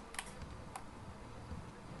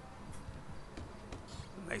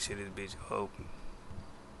 Make sure this bitch open.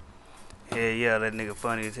 Yeah, that nigga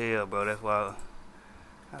funny as hell, bro. That's why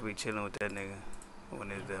I be chilling with that nigga when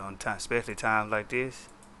it's on time, especially times like this.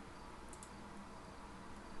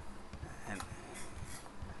 And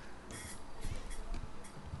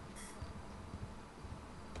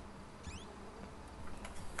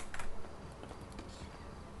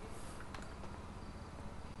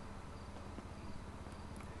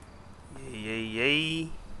yeah.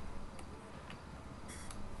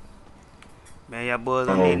 Man, y'all boys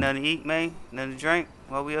don't need nothing to eat, man? Nothing to drink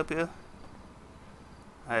while we up here?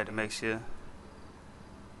 I had to make sure.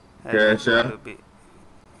 Cash out.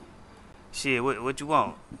 Shit, what you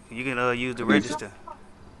want? You can use the register.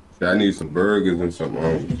 I need some burgers and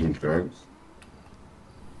some drugs.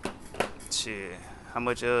 Shit, how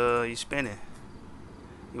much you spending?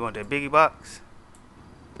 You want that biggie box?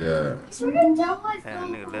 Yeah. That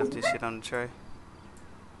nigga left this shit on the tray.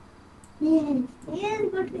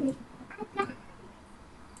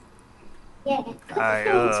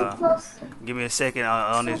 Alright, give me a second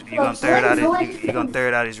on this. You gonna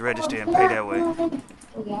third out his register and pay that way.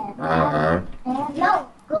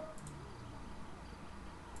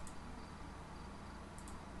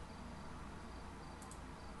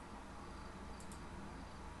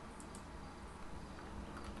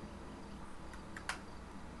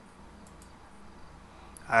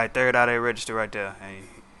 Alright, third out that register right there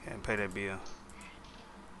and pay that bill.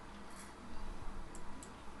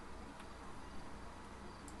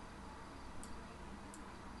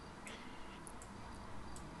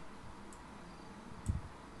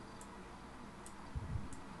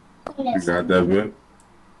 You got that bit?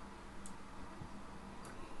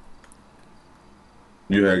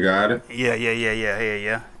 You had got it?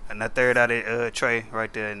 Yeah. And that third out of tray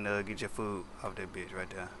right there and get your food off that bitch right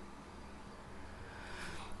there.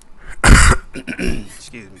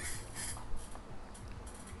 Excuse me.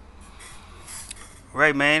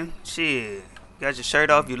 Right, man. Shit. Got your shirt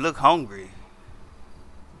off. You look hungry.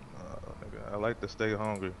 I like to stay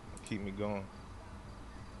hungry. Keep me going.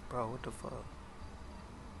 Bro, what the fuck?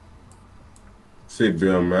 Say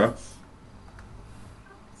Bill Mouth.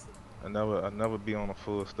 I never be on a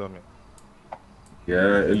full stomach.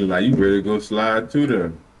 Yeah, it look like you ready to go slide too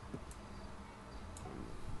then.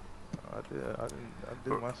 I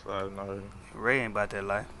did my sliding already. Ray ain't about that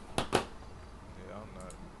life. Yeah, I'm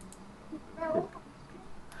not.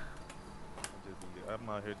 I'm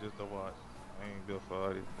out here just to watch. I ain't built for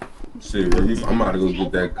all this. Shit, bro, I'm about to go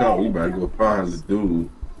get that car. We about to go find the dude.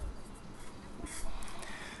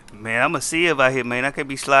 Man, I'ma see if I hit, man. I can't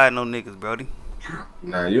be sliding on niggas, brody.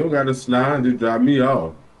 Nah, you don't gotta slide. Just drop me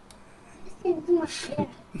off. Just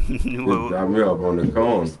drop me off on the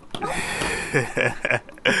corner.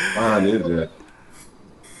 Fine, is that?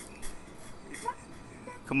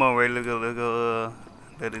 Come on, Ray. Let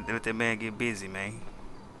that man get busy, man.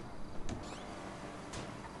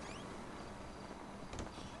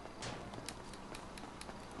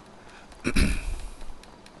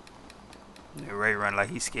 Ray run like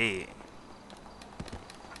he's scared.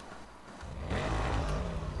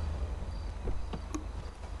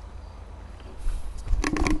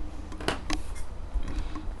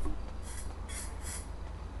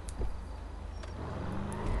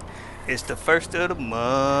 It's the first of the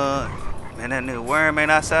month. Man, that nigga Worm ain't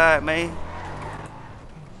outside, man.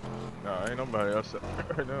 Nah, ain't nobody outside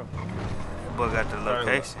right now. That boy got the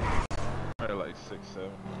location. Probably like 6, 7.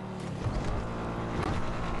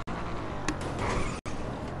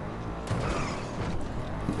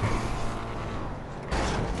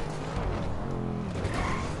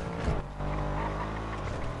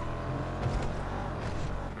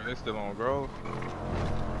 They still on Grove?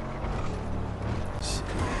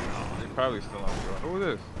 They probably still on Grove. Who is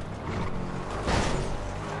this?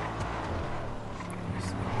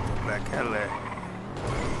 Black Cadillac.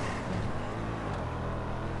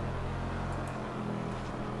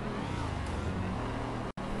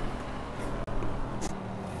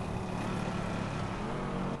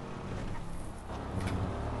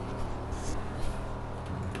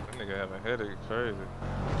 That nigga have a headache, crazy.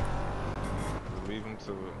 Leave him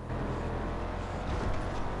to it.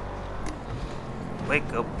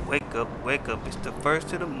 Wake up, wake up, wake up. It's the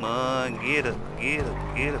first of the month. Get up, get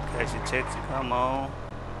up, get up. Cash your checks and come on.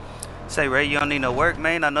 Say, Ray, you don't need no work,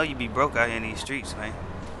 man? I know you be broke out here in these streets, man.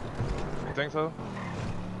 You think so?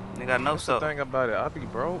 Nigga, I know That's so. the thing about it. I be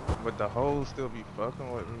broke, but the hoes still be fucking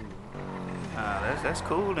with me. That's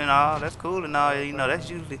cool and all. That's cool and all. You know, that's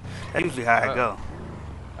usually how it go.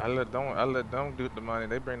 I let them do the money.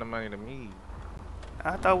 They bring the money to me.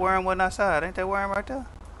 I thought Worm wasn't outside. Ain't that Worm right there?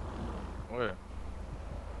 Where?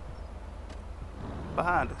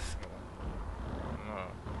 Behind us. No.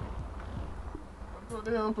 What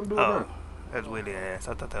the hell I'm finna do Oh, that? that's Willie ass.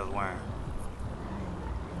 I thought that was Worm.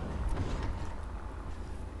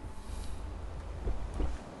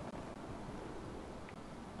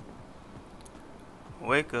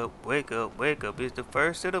 Wake up, wake up, wake up. It's the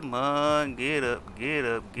first of the month. Get up, get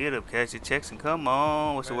up, get up. Cash your checks and come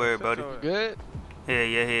on. What's the word, buddy? Good?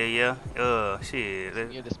 Yeah. Shit.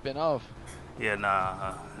 You had to spin off. Yeah,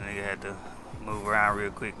 nah. Nigga had to move around real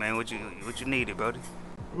quick, man. What you needed, buddy?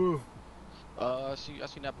 I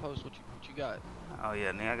seen that post. What you got? Oh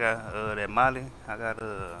yeah, nigga, I got that Molly. I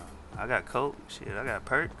got Coke. Shit, I got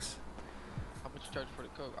Perks. How much you charge for the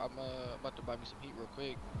Coke? I'm about to buy me some heat real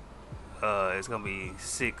quick. It's gonna be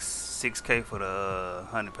 6K for the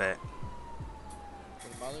 100 pack. For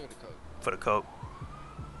the Molly or the Coke? For the Coke.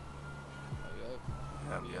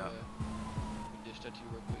 Oh, yeah. Let me dish that to you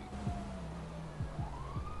real quick.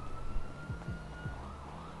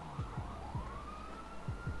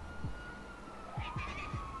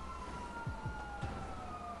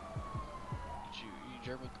 You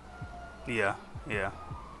German? Yeah.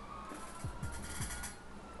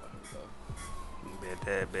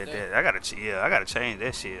 Bet that. I gotta change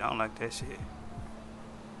that shit. I don't like that shit.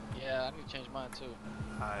 Yeah, I need to change mine too.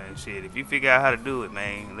 Alright, shit. If you figure out how to do it,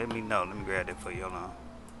 man, let me know. Let me grab that for you. Hold on.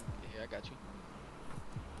 Yeah, I got you.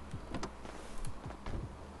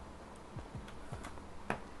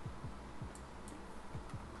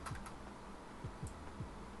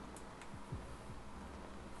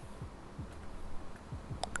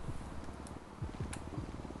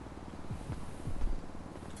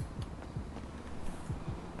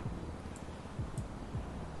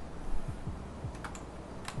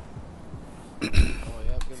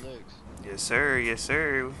 Yes,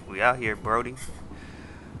 sir. We out here, Brody.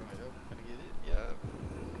 Yeah,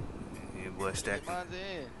 boy, stacking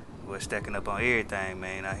up on everything,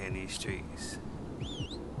 man, out here in these streets.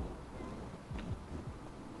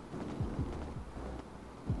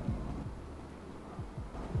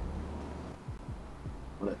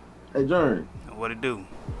 Hey, Jerry. What it do?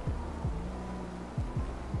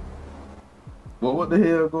 Well, what the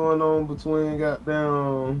hell going on between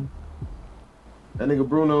goddamn that nigga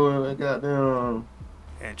Bruno and goddamn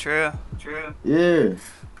and Trail? Yeah.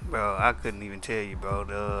 Bro, I couldn't even tell you,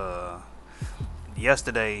 bro.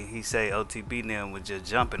 Yesterday he say OTB and them was just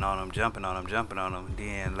jumping on him.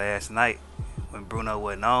 Then last night when Bruno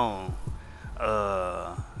wasn't on,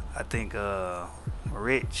 I think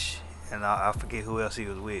Rich and I forget who else he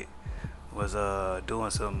was with was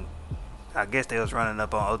doing some. I guess they was running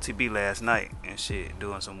up on OTB last night and shit,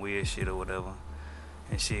 doing some weird shit or whatever.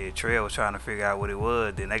 And shit, Trail was trying to figure out what it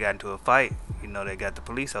was. Then they got into a fight. You know, they got the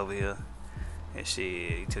police over here. And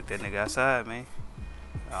shit, he took that nigga outside, man.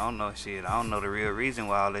 I don't know shit. I don't know the real reason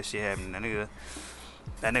why all that shit happened. That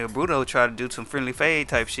nigga Bruno tried to do some friendly fade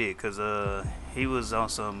type shit. Cause he was on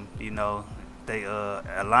some, you know, they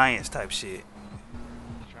alliance type shit.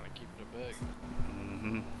 Trying to keep it a bag.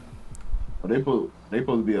 Mm-hmm. Oh, they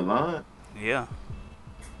supposed to be aligned? Yeah.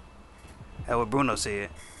 That's what Bruno said.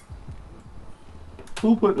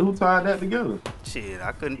 Who tied that together? Shit,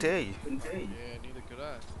 I couldn't tell you. Yeah, neither could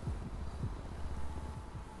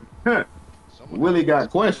I. Willie got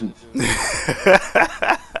questions. Willie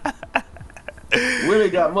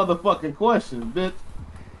got motherfucking questions, bitch.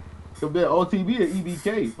 Could be OTB or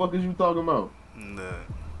EBK. Fuck is you talking about? Nah.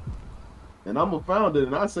 And I'm a founder,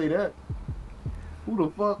 and I say that. Who the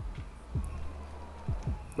fuck?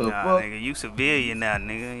 Fuck? Nigga, you civilian now,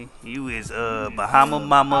 nigga. You is Bahama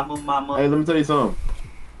Mama. Hey, let me tell you something.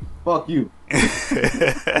 Fuck you.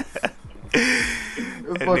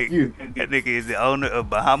 Fuck you. That nigga is the owner of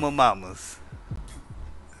Bahama Mamas.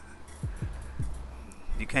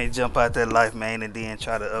 You can't jump out that life, man, and then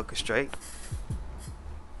try to orchestrate.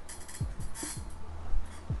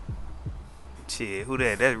 Shit, who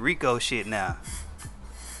that? That's Rico shit now.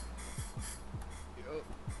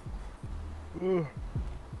 You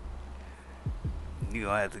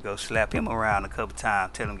gonna have to go slap him around a couple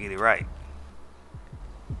times, tell him get it right.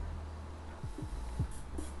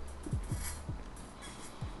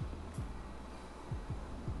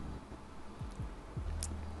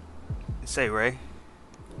 Say, Ray.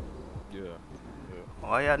 Yeah.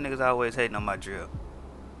 Why y'all niggas always hating on my drip?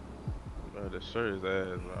 Bro, the shirt is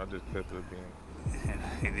ass, bro. I just kept it being.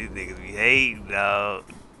 These niggas be hating, dog.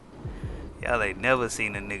 Y'all ain't never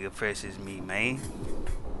seen a nigga fresh as me, man.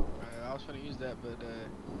 I was finna use that, but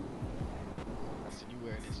I seen you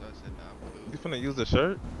wearing it, so I said, nah, I'm cool. You finna use the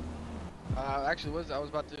shirt? Actually, I was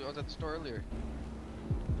at the store earlier.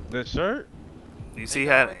 The shirt? You see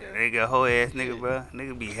how nigga hoe ass nigga, bro?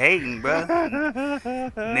 Nigga be hating, bro.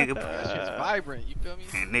 Nigga, that shit's vibrant. You feel me?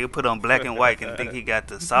 And nigga put on black and white and think he got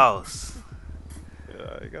the sauce.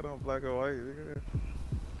 Yeah, he got on black and white. Nigga.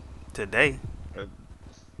 Today.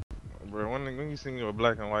 Bro, when you see me with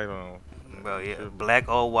black and white on? Bro, yeah, black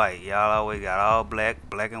or white. Y'all always got all black,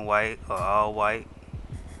 black and white, or all white.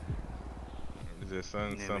 It's just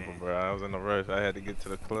something simple, bro. I was in a rush. I had to get to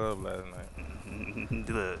the club last night.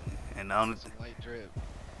 Look, and the only light drip.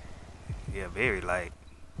 Yeah, very light.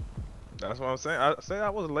 That's what I'm saying. I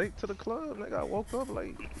was late to the club, nigga. I woke up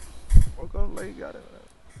late. Got it.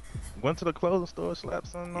 Went to the clothing store, slapped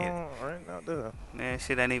something on, right out there. Man,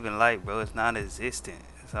 shit ain't even light, bro. It's non-existent.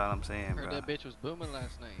 That's all I'm saying, bro. Heard that bitch was booming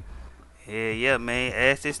last night. Yeah, man.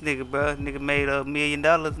 Ask this nigga, bro. Nigga made $1 million,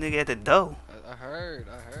 nigga, at the door. I heard.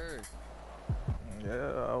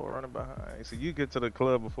 Yeah, I was running behind. So you get to the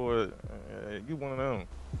club before you one of them.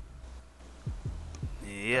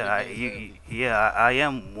 Yeah, I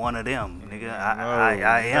am one of them, nigga.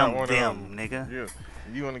 I am them, nigga. Yeah.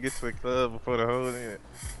 You want to get to the club before the whole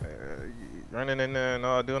running in there and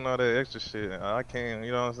all doing all that extra shit. I can't,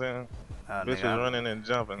 you know what I'm saying? Bitches running and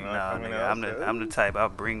jumping. No, nigga, I'm the type. I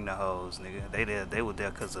bring the hoes, nigga. They were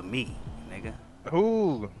there cause of me, nigga.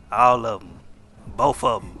 Who? All of them, both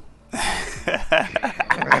of them. I'm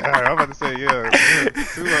about to say 2 of them.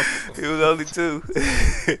 It was only 2.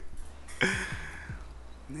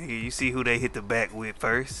 Nigga, you see who they hit the back with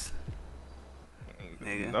first?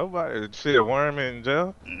 Nigga. Nobody. Shit, Worm in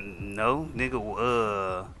jail? No, nigga.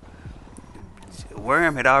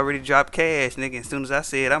 Worm had already dropped cash, nigga. As soon as I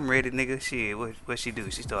said I'm ready, nigga, shit, what she do?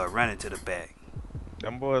 She started running to the back.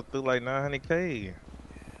 Them boys threw like 900K.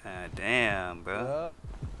 Damn, bro.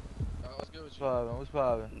 What's good with you? What's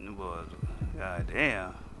poppin'? Them boys, god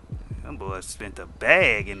damn. Them boys spent a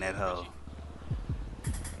bag in that hoe.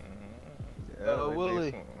 Yeah,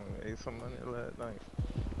 Willie. Ate some money last night.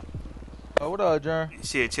 Oh, what up, John?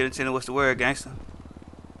 Shit, chillin'. What's the word, gangster?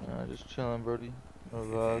 Just chillin', Brody.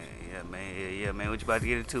 Yeah, man. What you about to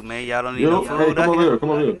get into, man? Y'all don't need no food. Hey, come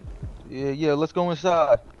over here. Yeah. Let's go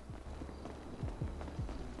inside.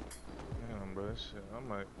 Damn, bro, shit. I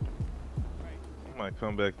might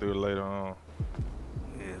come back through later on.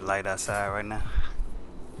 Yeah, light outside right now.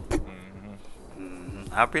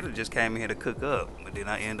 I pretty just came in here to cook up, but then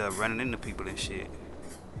I end up running into people and shit.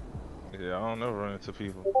 Yeah, I don't never run into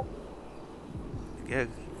people. Yeah,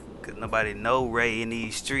 cause nobody know Ray in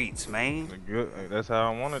these streets, man. Good. That's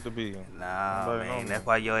how I want it to be. Nah, man, that's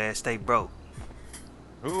why your ass stay broke.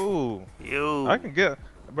 Ooh. You. I can get,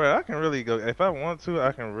 bro. I can really go if I want to.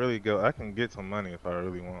 I can really go. I can get some money if I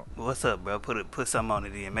really want. What's up, bro? Put something on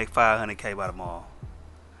it then. Make 500K by tomorrow.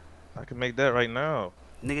 I can make that right now.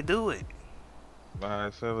 Nigga, do it.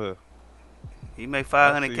 Alright, so look. You make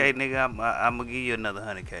 500K, nigga. I'm gonna give you another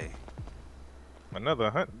 100K. Another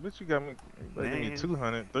 100? Bitch, you got me. You give me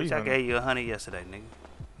 200, 300. I gave you 100 yesterday, nigga.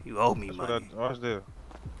 You owe me money. Watch this.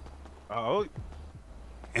 I owe you.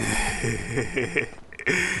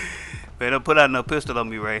 Man, don't put out no pistol on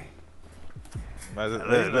me, Ray.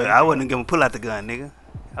 Look, I wasn't gonna pull out the gun, nigga.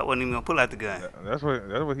 I wasn't even gonna pull out the gun. That's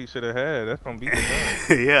what he should have had. That's gonna beat the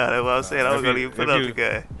gun. Yeah, that's what I said. I was gonna even pull out the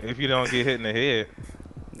gun. If you don't get hit in the head.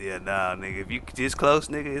 Yeah, nah, nigga. If you this close,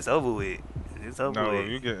 nigga, it's over with. It's over with.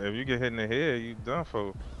 If you get hit in the head, you done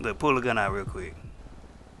for. Look, pull the gun out real quick.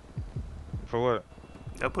 For what?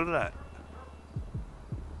 Yeah, pull it out.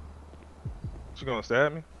 You gonna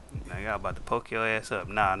stab me? Nigga, I'm about to poke your ass up.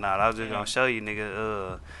 Nah, I was just gonna show you,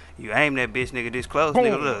 nigga. You aim that bitch, nigga, this close, Boom.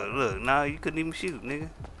 nigga. Look. Nah, you couldn't even shoot, nigga.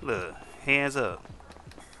 Look, hands up.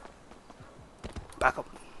 Back up.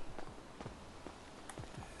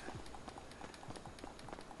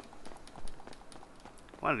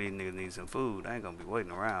 One of these niggas need some food. I ain't gonna be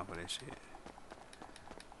waiting around for that shit.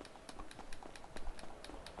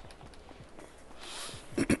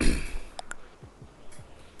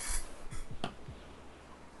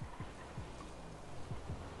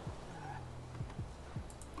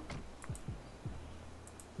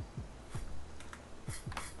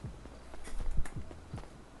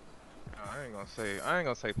 I ain't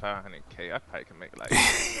gonna say 500K. I probably can make like.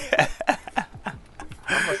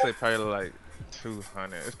 I'm gonna say probably like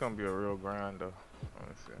 200. It's gonna be a real grind though.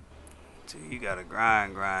 Honestly. You gotta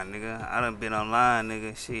grind, nigga. I done been online,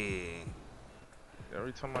 nigga. Shit.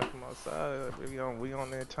 Every time I come outside, we on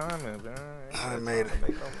that timing, man. I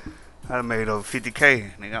done made over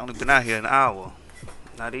 50K. Nigga, I only been out here an hour.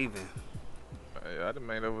 Not even. Yeah, I done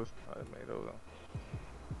made over.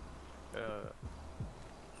 Yeah.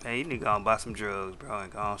 Hey, you need to go and buy some drugs, bro,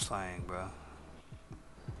 and go on slang, bro.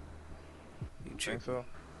 You Think so?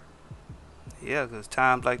 Yeah, cause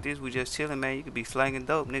times like this, we just chilling, man. You could be slanging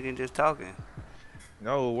dope, nigga, and just talking.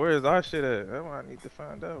 No, where is our shit at? That's what I need to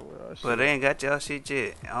find out where our shit. But they ain't got y'all shit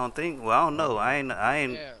yet. I don't think. Well, I don't know. I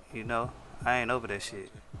ain't. Yeah. You know, I ain't over that shit.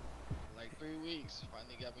 Like 3 weeks.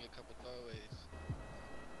 Finally got me a couple throwaways.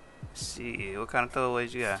 Shit, what kind of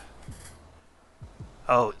throwaways you got?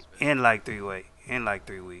 Oh, in like 3 weeks. In like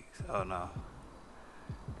 3 weeks. Oh no.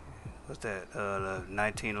 What's that? The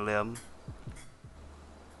 1911.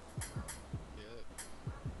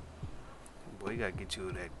 Boy, you gotta get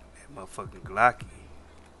you that motherfucking Glocky.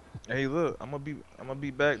 Hey, look, I'm gonna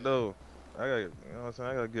be back though. I gotta, you know what I'm saying?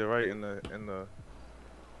 I gotta get right in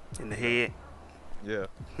the head. Yeah.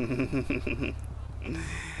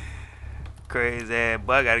 Crazy ass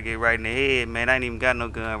boy, I gotta get right in the head, man. I ain't even got no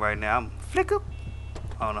gun right now. I'm flick up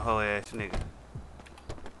on a whole ass nigga.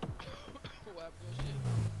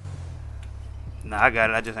 Nah, I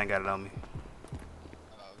got it. I just ain't got it on me.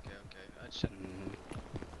 Oh, okay. I just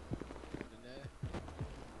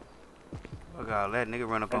Look at all that nigga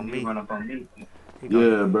run up on me. He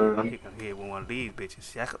Yeah, bro. He gonna hit with one of these bitches.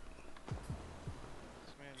 Shack up.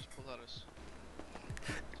 This man just pulled out his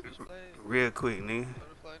Real quick, nigga.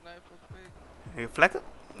 butterfly knife real quick. Hey, fleck up.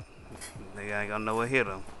 Nigga ain't gonna know what hit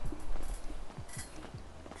him.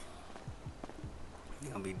 He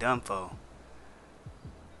gonna be done for.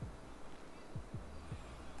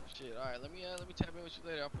 Shit, alright, let me tap in with you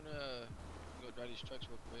later. I'm gonna go drive these trucks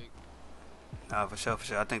real quick. Nah, for sure.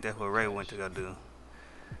 I think that's what Ray went to go do.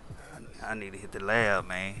 I need to hit the lab,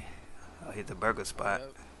 man. I'll hit the burger spot.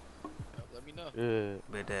 Yep, let me know. Yeah.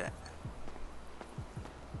 Bet that.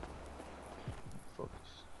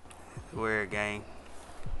 Focus. Where, gang?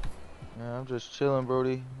 Yeah, I'm just chilling,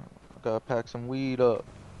 Brody. I gotta pack some weed up.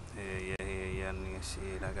 Yeah, nigga.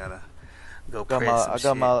 Shit, I gotta go Got press some shit.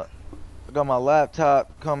 I got my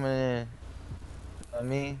laptop coming in. I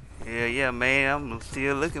mean. Yeah, man. I'm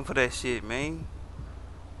still looking for that shit, man.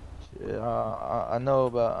 Yeah, I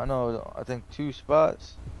know. I think 2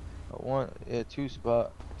 spots. 2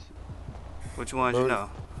 spots. Which ones you know?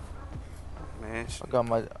 Man, I got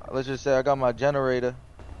my. Let's just say I got my generator.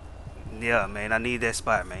 Yeah, man. I need that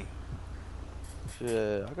spot, man.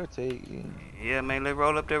 Shit, I could take you. Yeah, man. Let's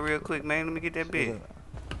roll up there real quick, man. Let me get that bit.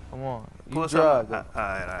 Come on. Pull You drive.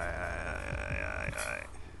 Alright.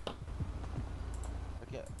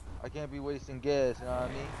 I can't be wasting gas, you know what I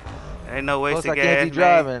mean? Ain't no wasting gas, plus I can't be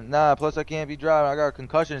driving. Nah, plus I can't be driving. I got a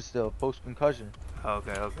concussion still, post-concussion.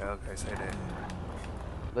 Okay, say that.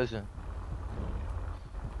 Listen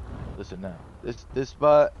now. This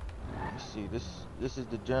spot, let me see, this is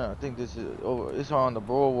the gen. I think this is over. It's on the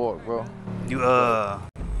boardwalk, bro. You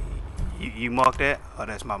mark that? Oh,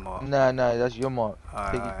 that's my mark. Nah, that's your mark.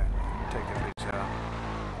 Alright. Take the picture out.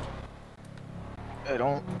 Hey,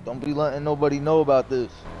 don't be letting nobody know about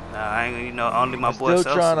this. Nah, I ain't, only my boy. I'm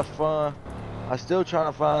still trying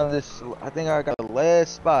to find this. I think I got the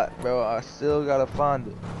last spot, bro. I still gotta find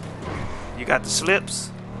it. You got the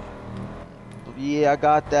slips? Yeah, I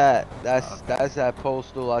got that. That's that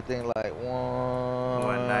postal. I think like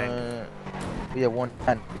 190. Yeah,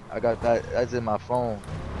 190. I got that. That's in my phone.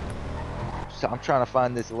 So I'm trying to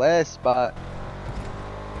find this last spot,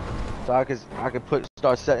 so I could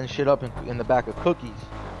start setting shit up in the back of cookies.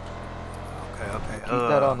 Okay. Keep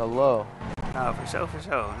that on the low. Nah, for sure. Shit,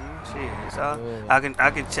 so yeah.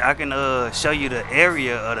 I can show you the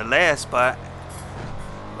area of the last spot,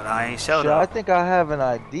 but I ain't show them. I think I have an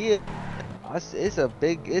idea. It's a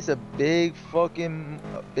big fucking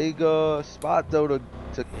spot though to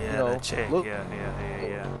check. Look.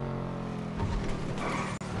 Yeah.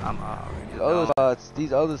 I'm already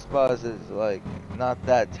These other spots is like not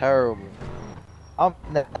that terrible.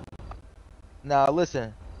 Now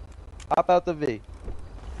listen, hop out the V.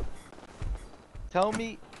 Tell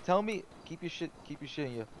me, keep your shit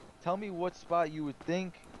in you. Tell me what spot you would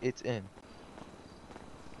think it's in.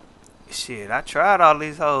 Shit, I tried all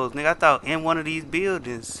these hoes, nigga. I thought in one of these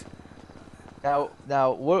buildings. Now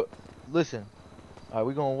what? Listen, all right,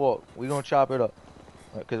 we gonna walk. We gonna chop it up.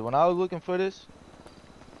 Cause when I was looking for this,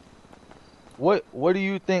 what do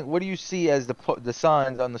you think? What do you see as the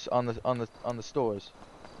signs on the stores?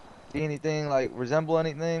 See anything like resemble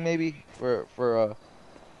anything maybe for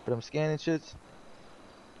them scanning shits?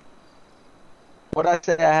 What I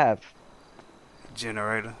say I have?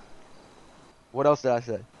 Generator. What else did I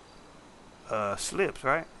say? Slips,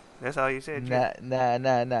 right? That's all you said. Nah.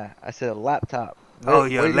 I said a laptop. Your laptop. Where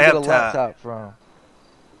do you get a laptop from?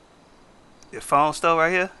 The phone store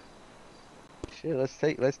right here? Shit,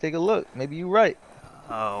 let's take a look. Maybe you right.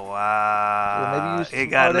 Oh wow. Shit, maybe you It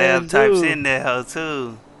got lab types in there hoe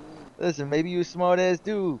too. Listen, maybe you a smart ass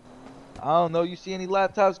dude. I don't know. You see any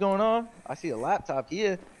laptops going on? I see a laptop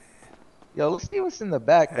here. Yo, let's see what's in the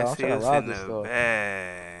back though. I'm trying to rob this store.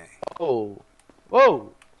 Bag. Oh,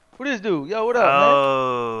 whoa. Who this dude? Yo, what up, man?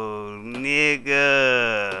 Oh,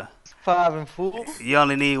 nigga. 5 and full. You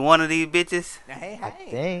only need one of these bitches? I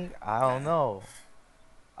think. I don't know.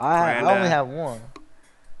 I only have one.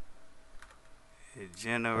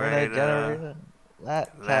 Generator.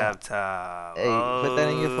 Laptop. Hey, put that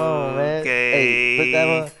in your phone, man. Okay. Hey, put that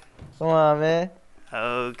on. Come on, man.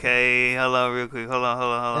 Okay, hold on real quick. Hold on.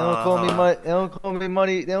 They don't call me money. They don't call me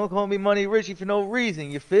money. They don't call me Money Richie for no reason.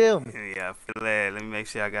 You feel me? Yeah, I feel that. Let me make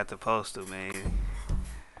sure I got the postal, man.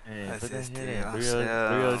 Yeah, Let's put that just shit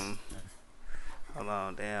do in. Hold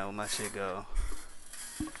on, damn, where my shit go?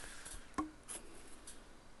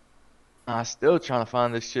 I'm still trying to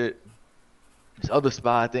find this shit. This other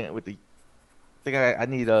spot, I think, with the. I think I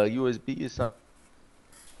need a USB or something.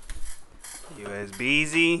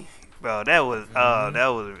 USBZ, bro. That was,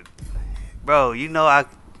 bro. You know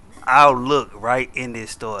I'll look right in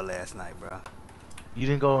this store last night, bro. You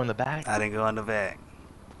didn't go in the back? I didn't go in the back.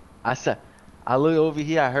 I looked over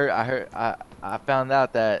here. I found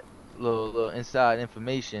out that little inside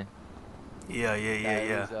information.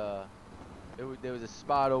 Yeah. There was a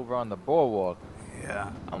spot over on the boardwalk.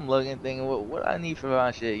 Yeah. I'm looking, thinking, what I need for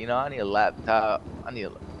my shit? You know, I need a laptop. I need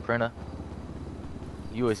a printer.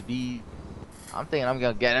 USB. I'm thinking I'm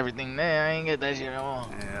gonna get everything there. I ain't get that shit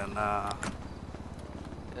on. Yeah, nah.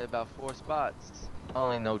 About 4 spots. I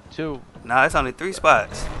only know 2. Nah, it's only 3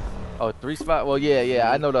 spots. Oh, 3 spots. Well,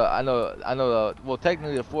 yeah. I know the. Well,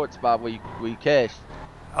 technically the 4th spot where you cash.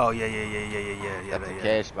 Oh yeah. That's a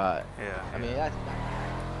cash spot. Yeah. I mean that's.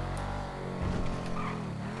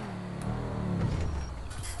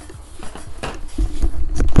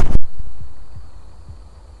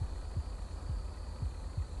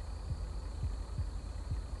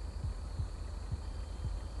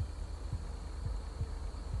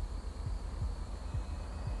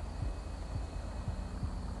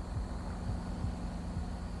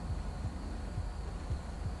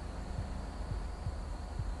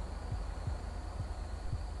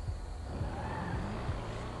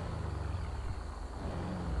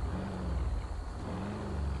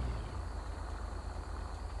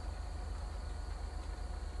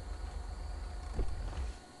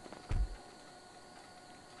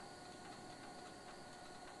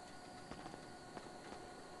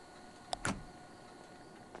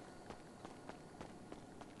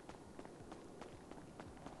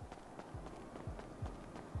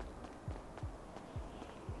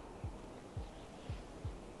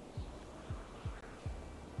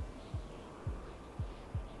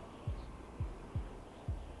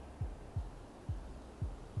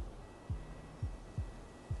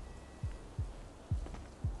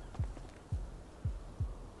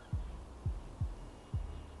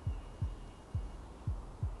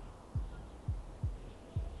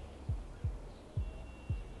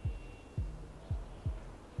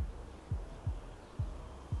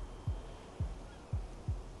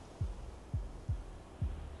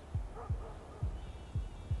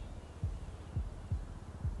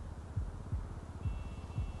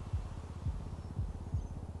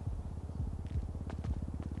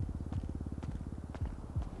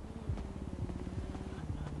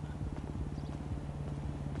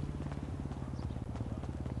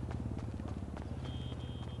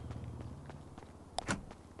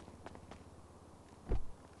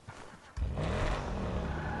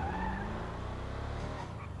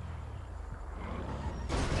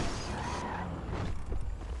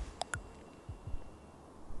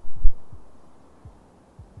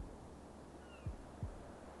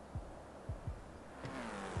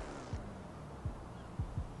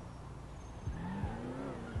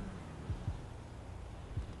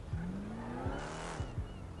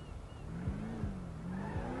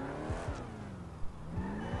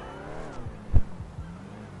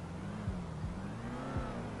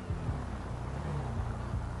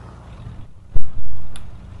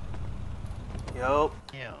 Yo.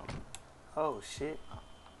 Yeah. Oh shit.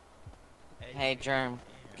 Hey Germ,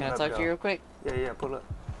 can I talk to you real quick? Yeah, pull up.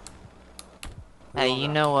 Hey, you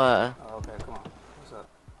know Oh, okay, come on. What's up?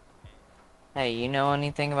 Hey, you know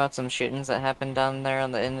anything about some shootings that happened down there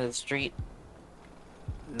on the end of the street?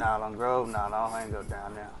 Nah, on Grove? Nah, I ain't go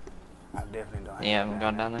down there. I definitely don't. Yeah, I'm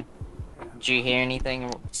going down there. Did you hear anything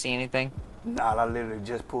or see anything? Nah, I literally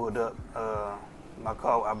just pulled up. My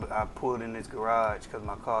car, I pulled in this garage because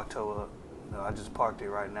my car towed up. No, I just parked it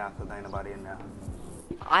right now because there ain't nobody in there.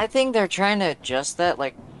 I think they're trying to adjust that,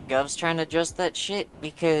 like Gov's trying to adjust that shit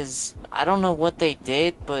because I don't know what they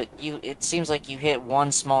did, but it seems like you hit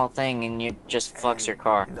one small thing and you just fucks your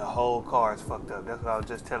car. The whole car is fucked up. That's what I was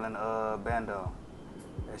just telling Bando.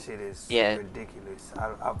 That shit is ridiculous.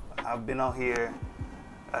 I've been on here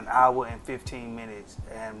an hour and 15 minutes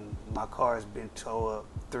and my car's been towed up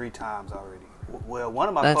 3 times already. Well, one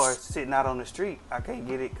of my cars sitting out on the street. I can't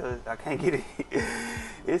get it because I can't get it.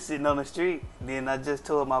 It's sitting on the street. Then I just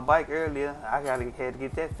towed my bike earlier. I had to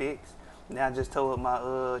get that fixed. Now I just towed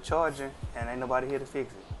my charger and ain't nobody here to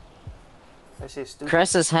fix it. That shit's stupid.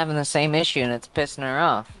 Cressa's having the same issue and it's pissing her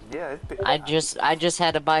off. Yeah, I just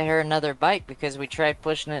had to buy her another bike because we tried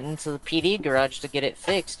pushing it into the PD garage to get it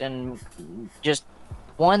fixed and just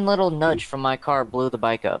one little nudge from my car blew the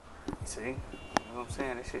bike up. See? You know what I'm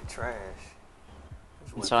saying? That shit trash.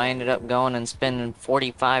 So I ended up going and spending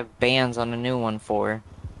 45 bands on a new one for her.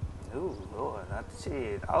 Ooh, Lord, not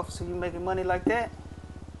shit. Officer, you making money like that?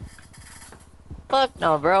 Fuck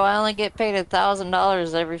no, bro. I only get paid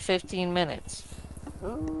 $1,000 every 15 minutes.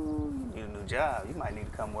 Ooh, you need a new job. You might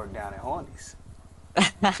need to come work down at Hornies.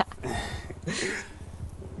 For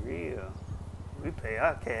real. We pay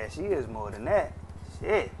our cashiers more than that.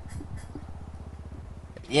 Shit.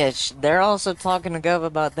 Yeah, they're also talking to Gov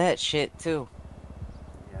about that shit, too.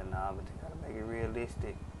 Yeah, nah, but they gotta make it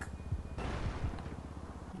realistic.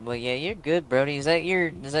 Well, yeah, you're good, Brody. Is that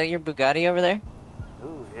your Bugatti over there?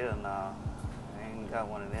 Ooh, hell nah. I ain't got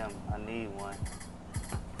one of them. I need one.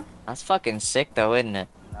 That's fucking sick, though, isn't it?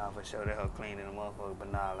 Nah, for sure they help cleaning the motherfucker,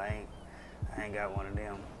 but nah, I ain't got one of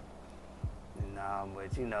them. Nah,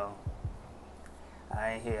 but you know,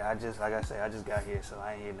 I ain't here. Like I said, I just got here, so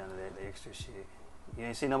I ain't hear none of that extra shit. You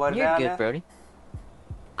ain't see nobody down there? You're good, Brody.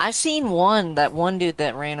 I seen that one dude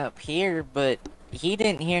that ran up here, but he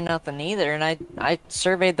didn't hear nothing either, and I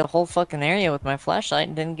surveyed the whole fucking area with my flashlight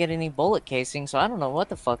and didn't get any bullet casing, so I don't know what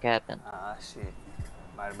the fuck happened. Ah, shit.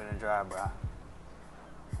 Might have been a drive-by.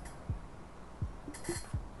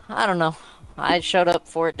 I don't know. I showed up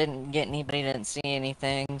for it, didn't get anybody, didn't see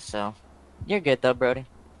anything, so... You're good, though, Brody.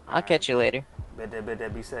 I'll catch you later. Bet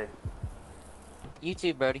that be safe. You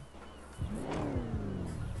too, Brody.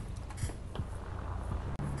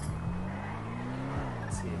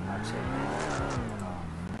 Let's see if I check.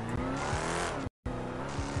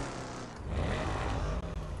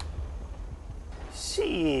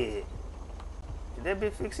 Shit. Did that be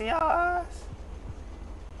fixing y'all eyes?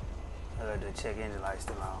 The check engine light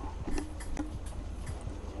still on.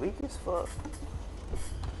 Weak as fuck.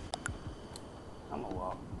 I'ma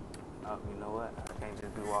walk. Oh, you know what? I can't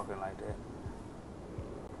just be walking like that.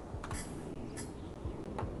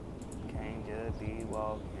 Can't just be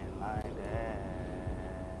walking like that.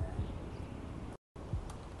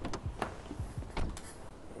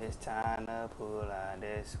 It's time to pull out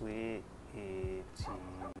that sweet itchy.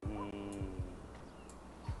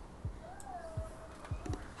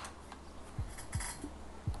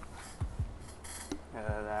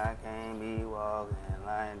 Cause I can't be walking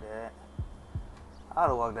like that. I ought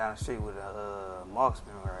to walk down the street with a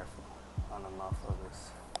marksman rifle on the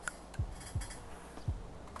motherfuckers.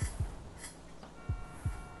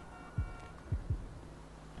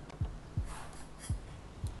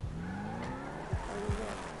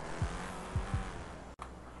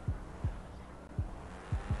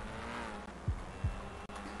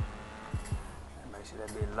 Make sure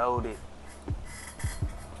that be loaded.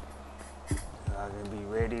 So I can be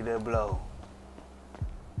ready to blow.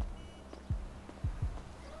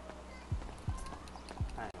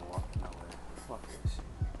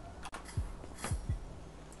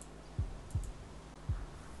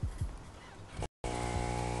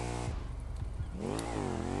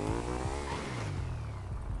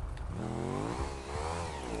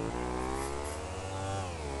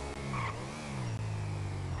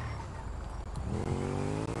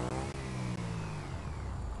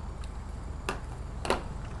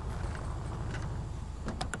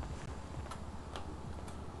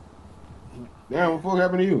 Damn, what the fuck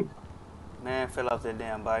happened to you? Man, fell off that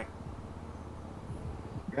damn bike.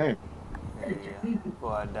 Damn. Yeah,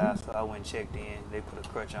 before I died, so I went and checked in. They put a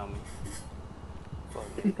crutch on me. Fuck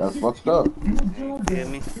it. That's fucked up. You feel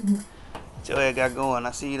me? What your head got going?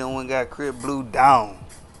 I see you done one got crib blew down.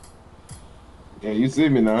 Yeah, you see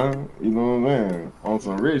me now. You know what I'm saying? On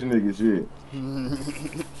some rich nigga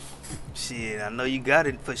shit. Shit, I know you got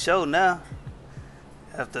it for sure now.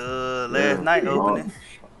 After last night opening.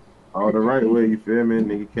 All the right way, you feel me?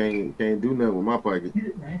 Nigga can't do nothing with my pocket.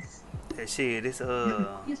 That shit, it's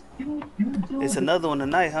another one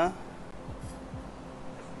tonight, huh?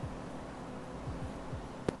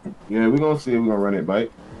 Yeah, we gonna see if we gonna run it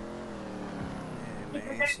bike. Yeah,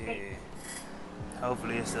 man. Shit.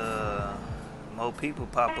 Hopefully it's more people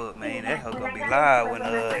pop up, man. That hoe gonna be live when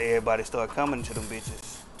everybody start coming to them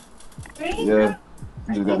bitches. Yeah.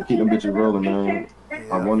 You just gotta keep them bitches rolling, man. Yeah.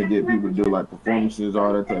 I want to get people to do like performances,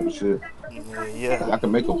 all that type of shit. Yeah. I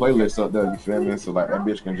can make a playlist up there, you feel me? So like that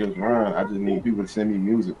bitch can just run. I just need people to send me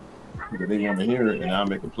music because they want to hear it, and I'll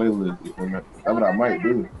make a playlist. That's what I might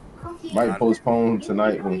do. Might postpone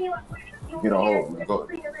tonight when get a whole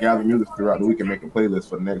gather music throughout the week and make a playlist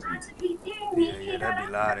for the next week. Yeah, that'd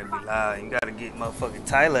be loud. That'd be loud. You gotta get motherfucking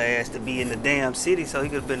Tyler ass to be in the damn city so he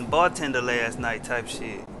could have been bartender last night type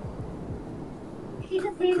shit. He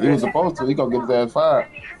was supposed to. He gonna get his ass fired.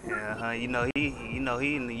 Yeah, he in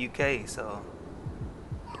the UK, so.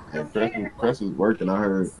 Yeah, Chris was working. I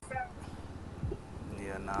heard.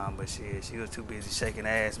 Yeah, nah, but shit, she was too busy shaking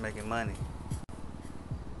ass making money.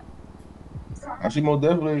 She most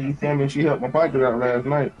definitely, you feel me? She helped my pocket out last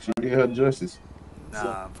night. She did her justice.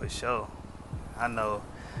 Nah, for sure. I know.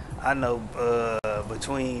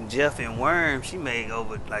 Between Jeff and Worm, she made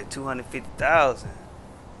over like 250,000.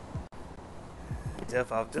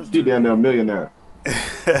 Jeff off them. She damn near a millionaire.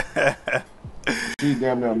 She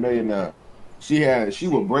damn near a millionaire. She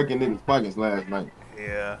was breaking niggas' pockets last night.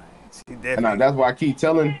 Yeah, she definitely. And that's why I keep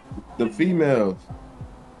telling the females,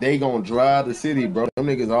 they gonna drive the city, bro. All them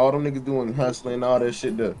niggas doing hustling, all that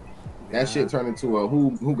shit there. That shit turned into a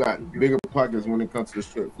who got bigger pockets when it comes to the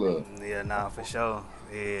strip club. Yeah, nah, for sure.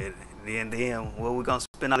 Yeah, then what we gonna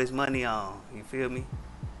spend all this money on? You feel me?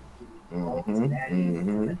 Nah,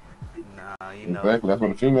 you know. Exactly. That's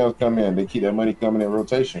when the females come in. They keep that money coming in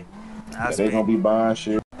rotation. They gonna be buying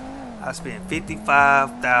shit. I spent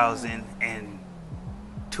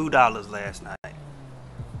 $55,002 last night.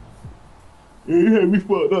 Yeah, you had me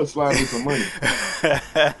fucked up sliding some money.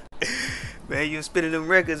 Man, you spinning them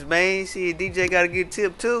records, man. See, DJ gotta get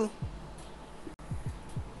tipped too.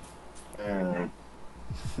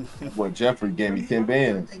 Boy, Jeffrey gave me 10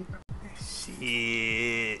 bands.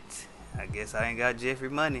 Shit. I guess I ain't got Jeffrey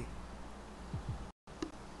money.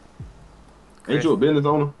 Ain't you a business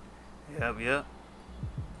owner? Yep.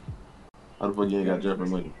 How the fuck you ain't got Jeffrey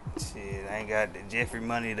money? Shit, I ain't got the Jeffrey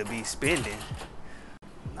money to be spending.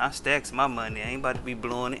 I stacks my money. I ain't about to be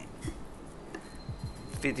blowing it.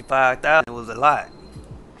 55,000 was a lot.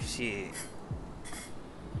 Shit.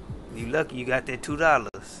 You lucky you got that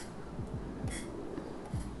 $2.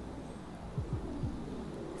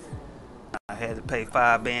 I had to pay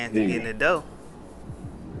 5 bands to get in the dough.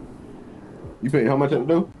 You paid how much at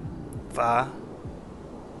the dough? 5.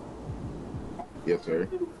 Yes, sir.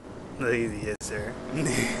 Yes, sir.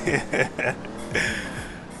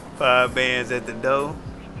 5 bands at the dough.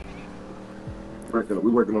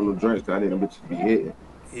 We working on the drinks because I need them bitches to be hitting.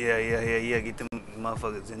 Yeah. Get them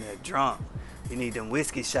motherfuckers in there drunk. You need them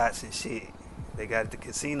whiskey shots and shit. They got at the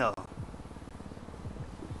casino.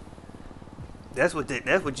 That's what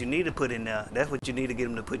you need to put in there. That's what you need to get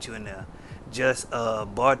them to put you in there. Just a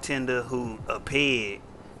bartender who paid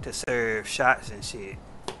to serve shots and shit.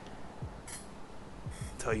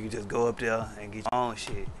 So you just go up there and get your own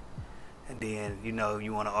shit. And then, you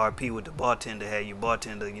want to RP with the bartender, have your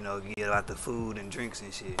bartender, get out the food and drinks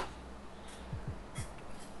and shit.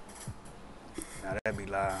 Now that'd be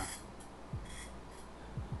live.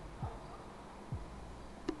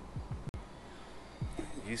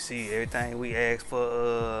 You see everything we asked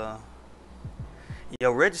for,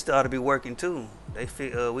 your register ought to be working too.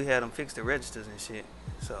 We had them fix the registers and shit.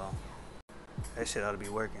 So that shit ought to be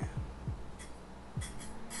working.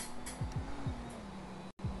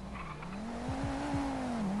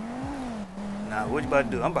 Nah, what you about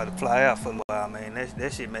to do? I'm about to fly out for a while, man.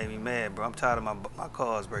 That shit made me mad, bro. I'm tired of my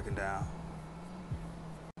cars breaking down.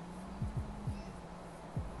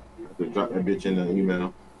 Just drop that bitch in the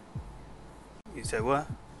email. You said what?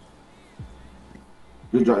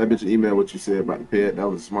 Just drop that bitch an email what you said about the pet. That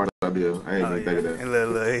was a smart idea. I ain't even think of that. And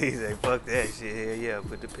look, he said, fuck that shit. Hell yeah,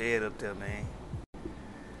 put the ped up there, man.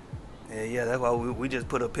 Yeah, that's why we just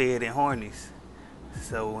put a ped in Hornies.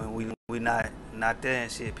 So when we not there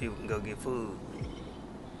and shit, people can go get food.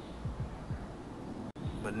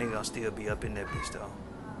 But nigga gonna still be up in that bitch though.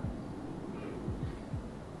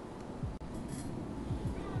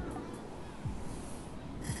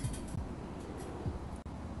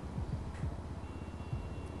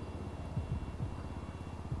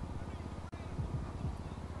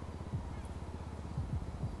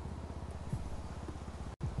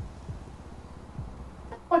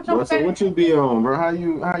 Bro, so what you be on, bro? How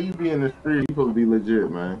you be in the street? You supposed to be legit,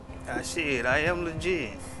 man. Shit, I am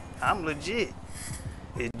legit. I'm legit.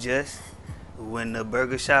 It just when the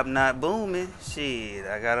burger shop not booming, shit,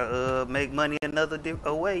 I gotta make money another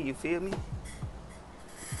way. You feel me?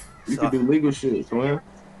 You can do legal shit, twin.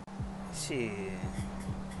 Shit.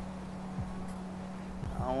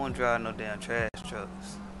 I don't want to drive no damn trash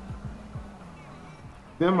trucks.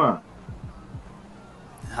 Semi.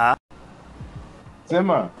 Huh?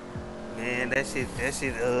 Semi. Man, that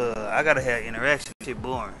shit, I gotta have interaction. Shit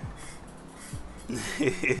boring.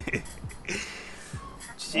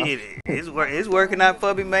 Shit, it's working out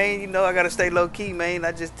for me, man. You know, I gotta stay low key, man.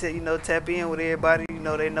 I just tap in with everybody. You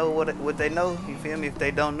know, they know what they know. You feel me? If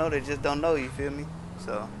they don't know, they just don't know. You feel me?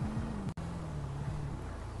 So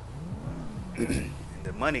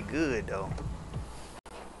the money good though.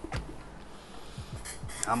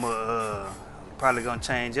 I'm probably gonna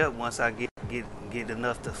change up once I get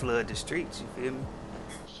enough to flood the streets. You feel me?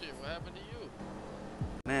 Shit, what happened to you?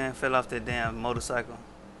 Man, fell off that damn motorcycle,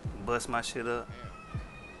 bust my shit up.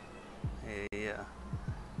 Yeah.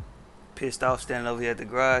 Pissed off standing over here at the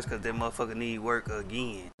garage because that motherfucker need work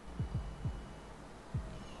again.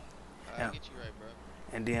 I get you right, bro.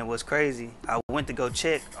 And then what's crazy, I went to go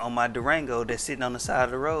check on my Durango that's sitting on the side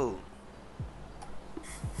of the road.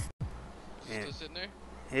 Still sitting there?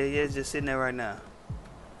 Yeah, it's just sitting there right now.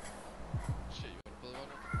 Shit, you wanna pull it on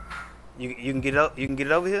it? You can get it up. You can get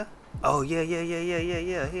it over here. Oh yeah. I need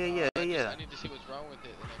to see what's wrong with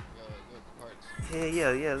it, and I can go with the parts.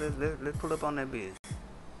 Yeah. Let's pull up on that bitch.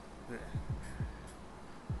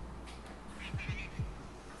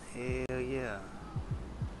 Hell yeah.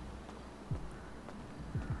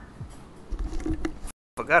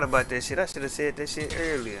 Forgot about that shit. I should have said that shit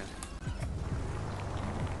earlier.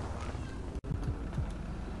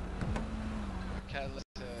 Catalyst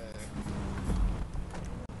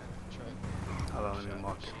truck. Hold on, let me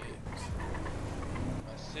mark that bitch.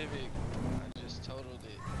 My Civic, I just totaled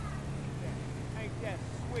it. Ain't that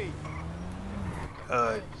sweet?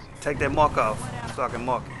 Take that mark off so I can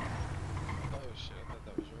mark it. Oh shit, I thought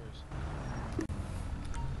that was yours.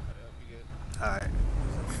 Alright, be good. Alright.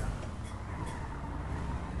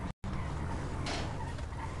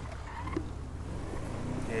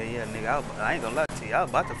 Yeah, nigga, I ain't gonna lie to you. I was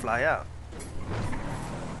about to fly out.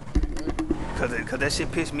 Cause that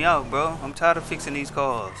shit pissed me off, bro. I'm tired of fixing these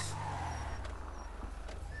cars.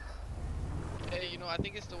 Hey, you know, I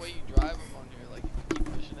think it's the way you drive them on here. Like, if you keep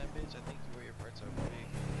pushing that bitch, I think you wear your parts out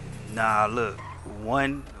big. Nah, look.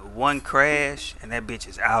 One crash, and that bitch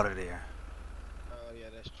is out of there. Oh, yeah,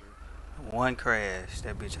 that's true. One crash,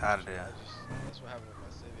 that bitch out of there. That's what happened with my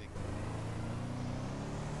Civic.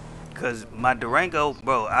 Cause my Durango,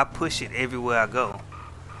 bro, I push it everywhere I go.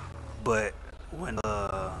 But when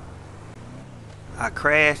I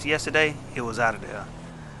crashed yesterday, it was out of there.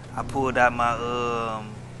 I pulled out my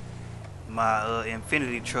my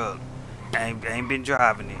Infinity truck. I ain't been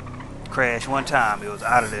driving it. Crashed one time, it was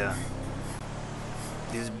out of there.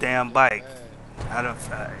 This damn bike, I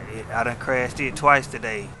done crashed it twice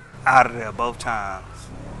today. Out of there both times.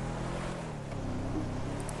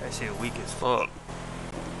 That shit weak as fuck.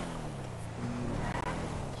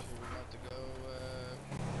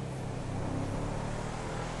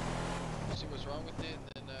 See what's wrong with it,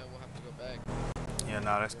 and then we'll have to go back. Yeah,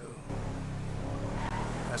 no, that's cool.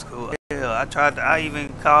 That's cool. Hell, I even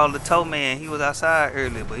called the tow man. He was outside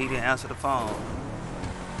earlier, but he didn't answer the phone.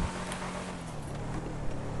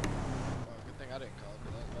 Good thing I didn't call,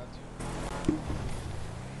 because I was about to.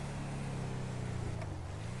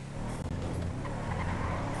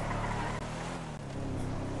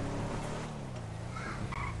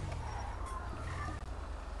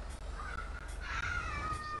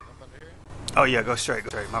 Oh yeah, go straight,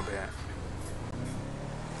 my bad.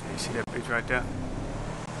 You see that bitch right there?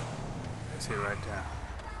 That's it right there.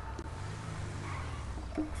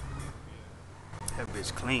 That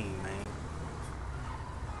bitch clean, man.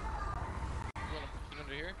 You want to put it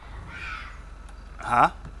under here?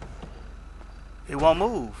 Huh? It won't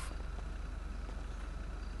move.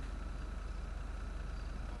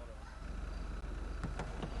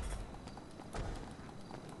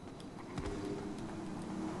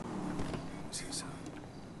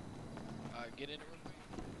 Get in it real quick.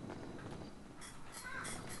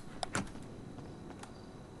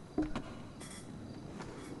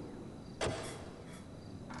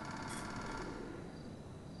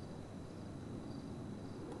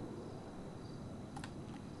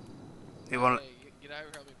 You want? Get out here,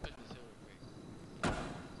 help me push this hill real quick.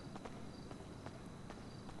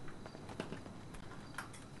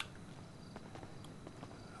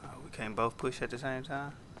 We can't both push at the same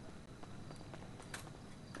time.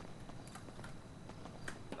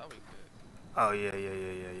 Oh yeah.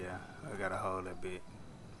 I gotta hold that bit.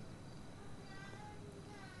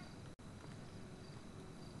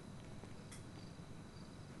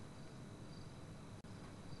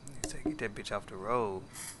 Get that bitch off the road.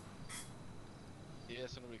 Yeah,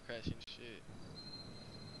 somebody crashing shit.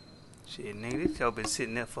 Shit, nigga, this show been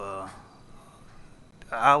sitting there for an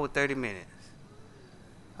hour 30 minutes.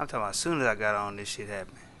 I'm talking about as soon as I got on, this shit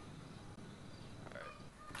happened. Alright,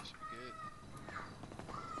 should be good.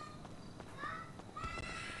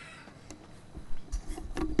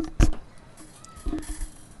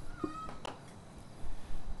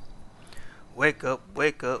 Wake up,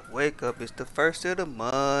 wake up, wake up. It's the first of the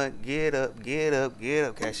month. Get up, get up, get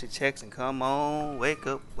up. Cash your checks and come on. Wake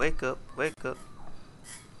up, wake up, wake up.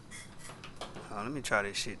 Oh, let me try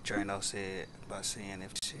this shit Drano said about seeing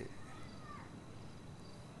if shit.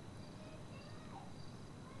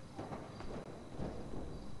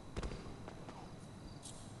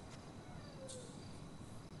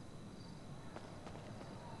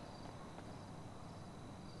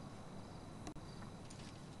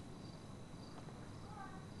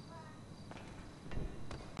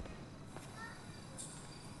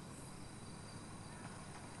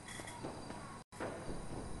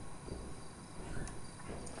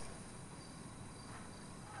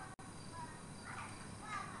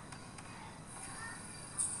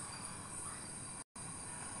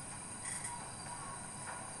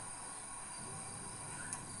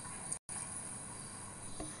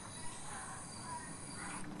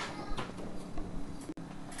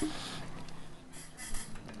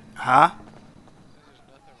 Huh?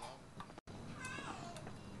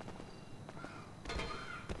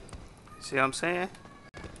 See what I'm saying?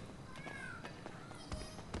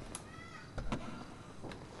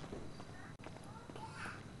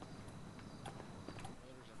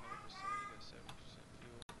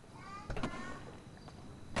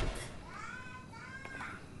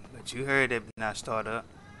 But you heard it not start up.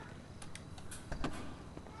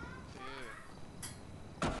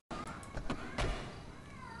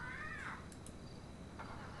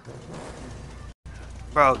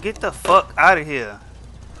 Bro, get the fuck out of here.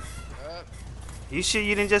 You sure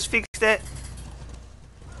you didn't just fix that?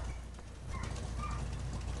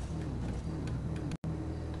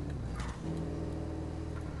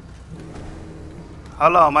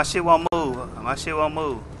 Hold on, my shit won't move. My shit won't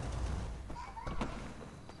move.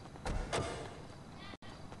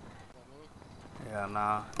 Yeah,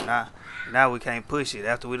 nah. Now we can't push it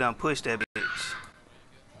after we done pushed that bitch.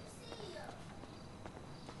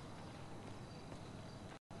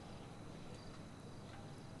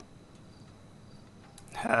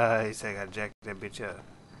 He said I gotta jack that bitch up.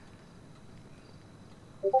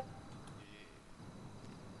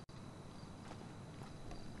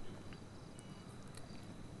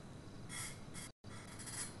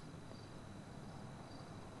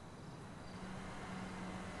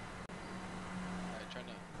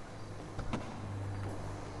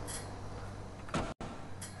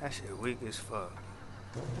 That shit weak as fuck.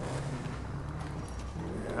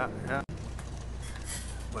 Yeah.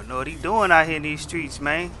 But know what he doing out here in these streets,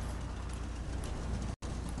 man?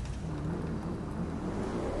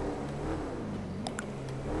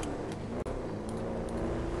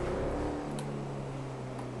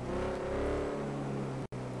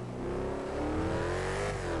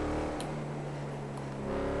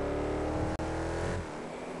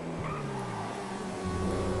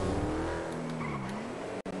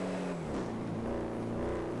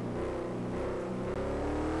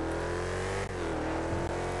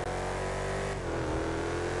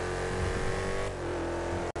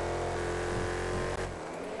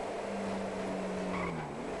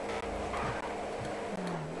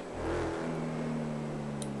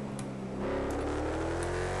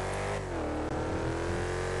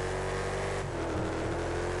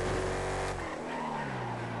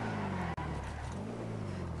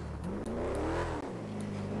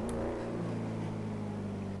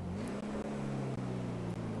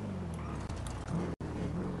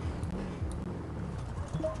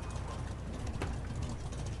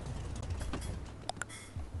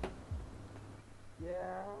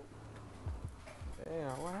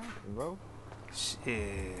 Damn, what happened, bro?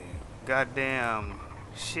 Shit. Goddamn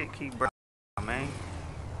shit keep breaking, man.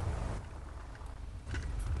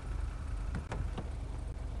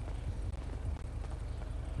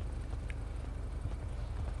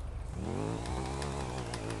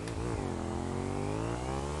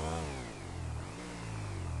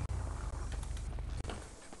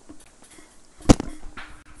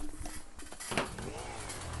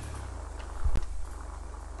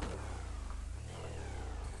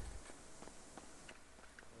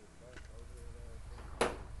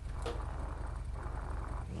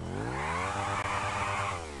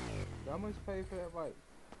 How much you pay for that bike?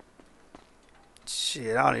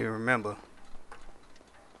 Shit, I don't even remember.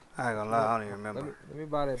 I ain't gonna lie, I don't even remember. Let me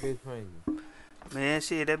buy that bitch from you. Man,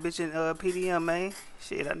 shit, that bitch in PDM, man.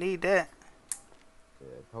 Shit, I need that. Yeah,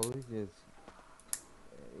 police just. Yeah,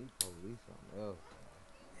 these police something else.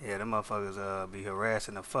 Yeah, them motherfuckers be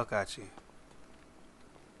harassing the fuck out you.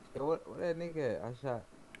 Yeah, what that nigga at? I shot.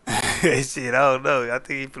 Shit, I don't know. I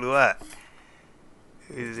think he flew out.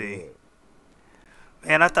 Is he?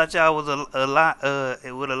 Man, I thought y'all was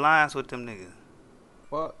with alliance with them niggas.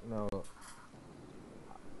 Fuck no.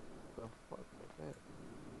 The fuck was that?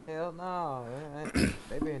 Hell no, man.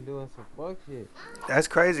 They been doing some fuck shit. That's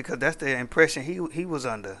crazy, cause that's the impression he was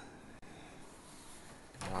under.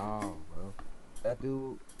 No, bro. That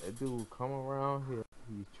dude come around here.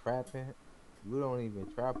 He's trapping. We don't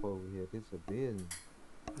even trap over here. This a business.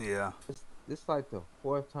 Yeah. This like the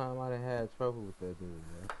 4th time I done had trouble with that dude,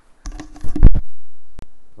 man.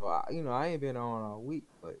 So I ain't been on all week,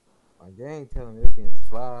 but my gang telling me they been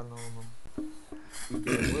sliding on him. He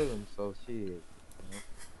been with him, so shit. You know?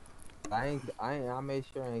 I made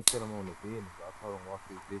sure I ain't tell him on the business. I told him walk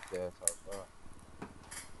his bitch ass outside.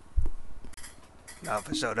 Nah,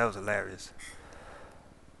 for sure, that was hilarious.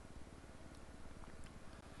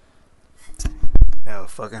 That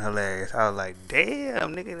was fucking hilarious. I was like,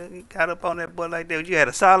 damn, nigga, you got up on that boy like that. You had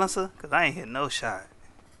a silencer? Cause I ain't hit no shot.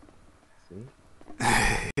 See?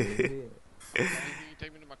 Can you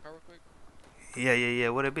take me to my car real quick? Yeah.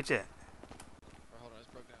 Where that bitch at? Hold on, it's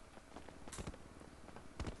broke down.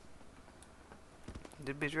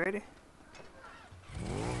 This bitch ready?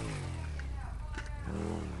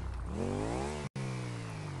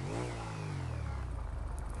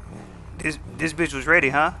 This bitch was ready,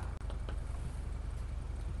 huh?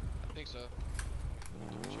 I think so.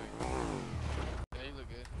 Yeah, you look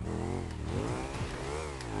good.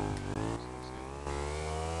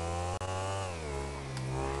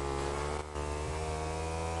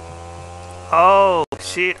 Oh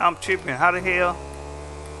shit, I'm tripping. How the hell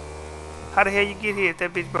you get here if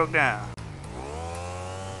that bitch broke down?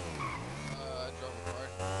 I drove a car.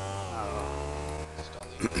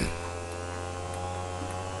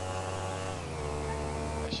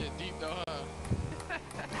 That shit deep though, huh?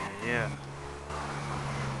 Yeah.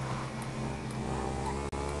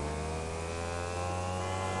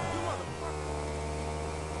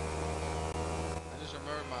 I just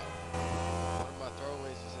remember one of my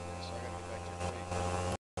throwaways is in there, so I gotta get back there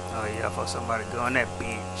quick. Oh yeah, for somebody go on that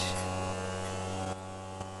bitch.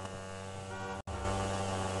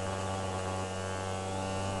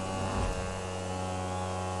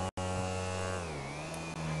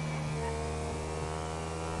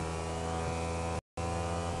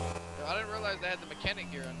 Yo, I didn't realize they had the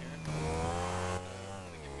mechanic gear on here.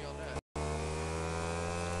 They give me all that.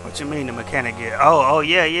 What you mean the mechanic gear? Oh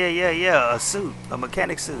yeah. A suit, a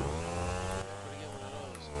mechanic suit.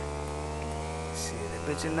 Shit, that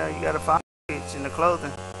bitch in there, you gotta find that bitch in the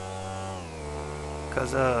clothing.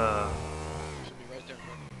 Cause Should be right there in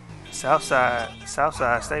front of you.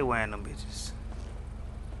 Southside stay wearing them bitches.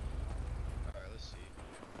 Alright, let's see.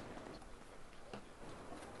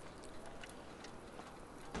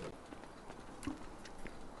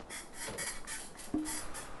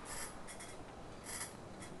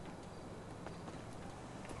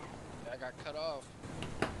 Yeah, I got cut off.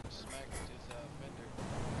 Smacked his fender.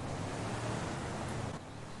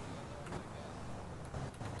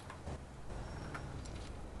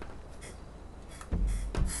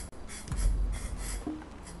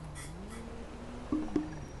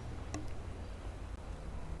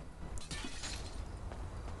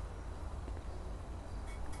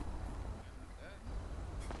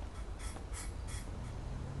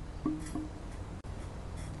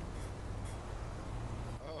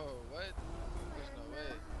 Oh, what? There's no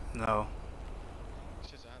way. No.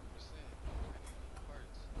 It's just 100%.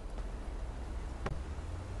 Parts.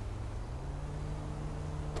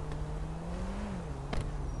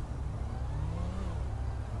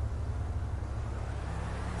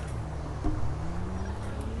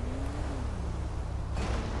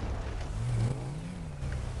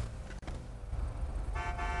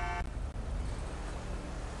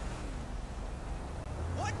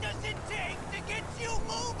 What does it take to get you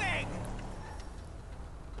moving?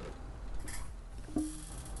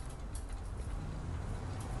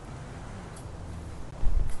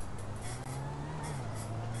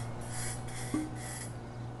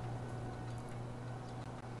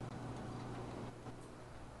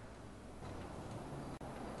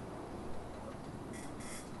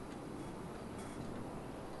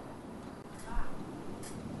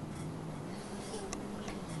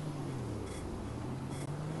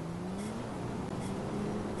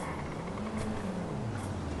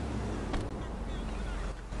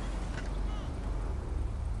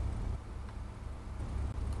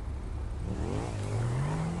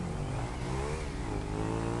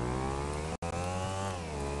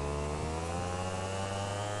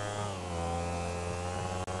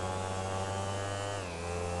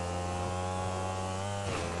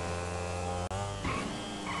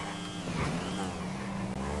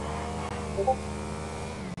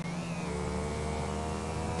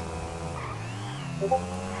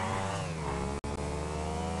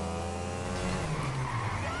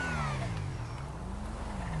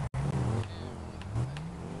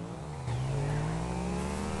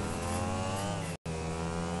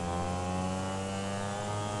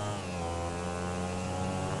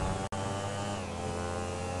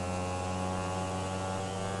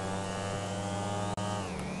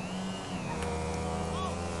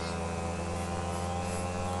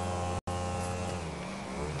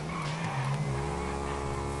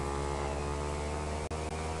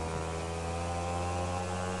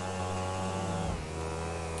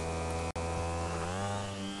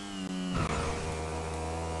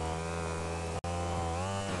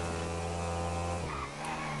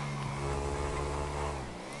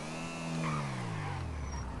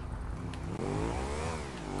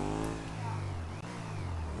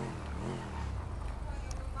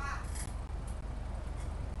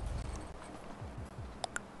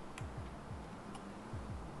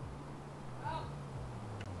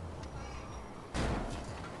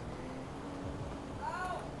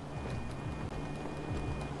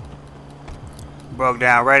 Broke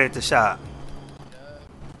down right at the shop.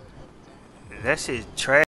 That shit's trash.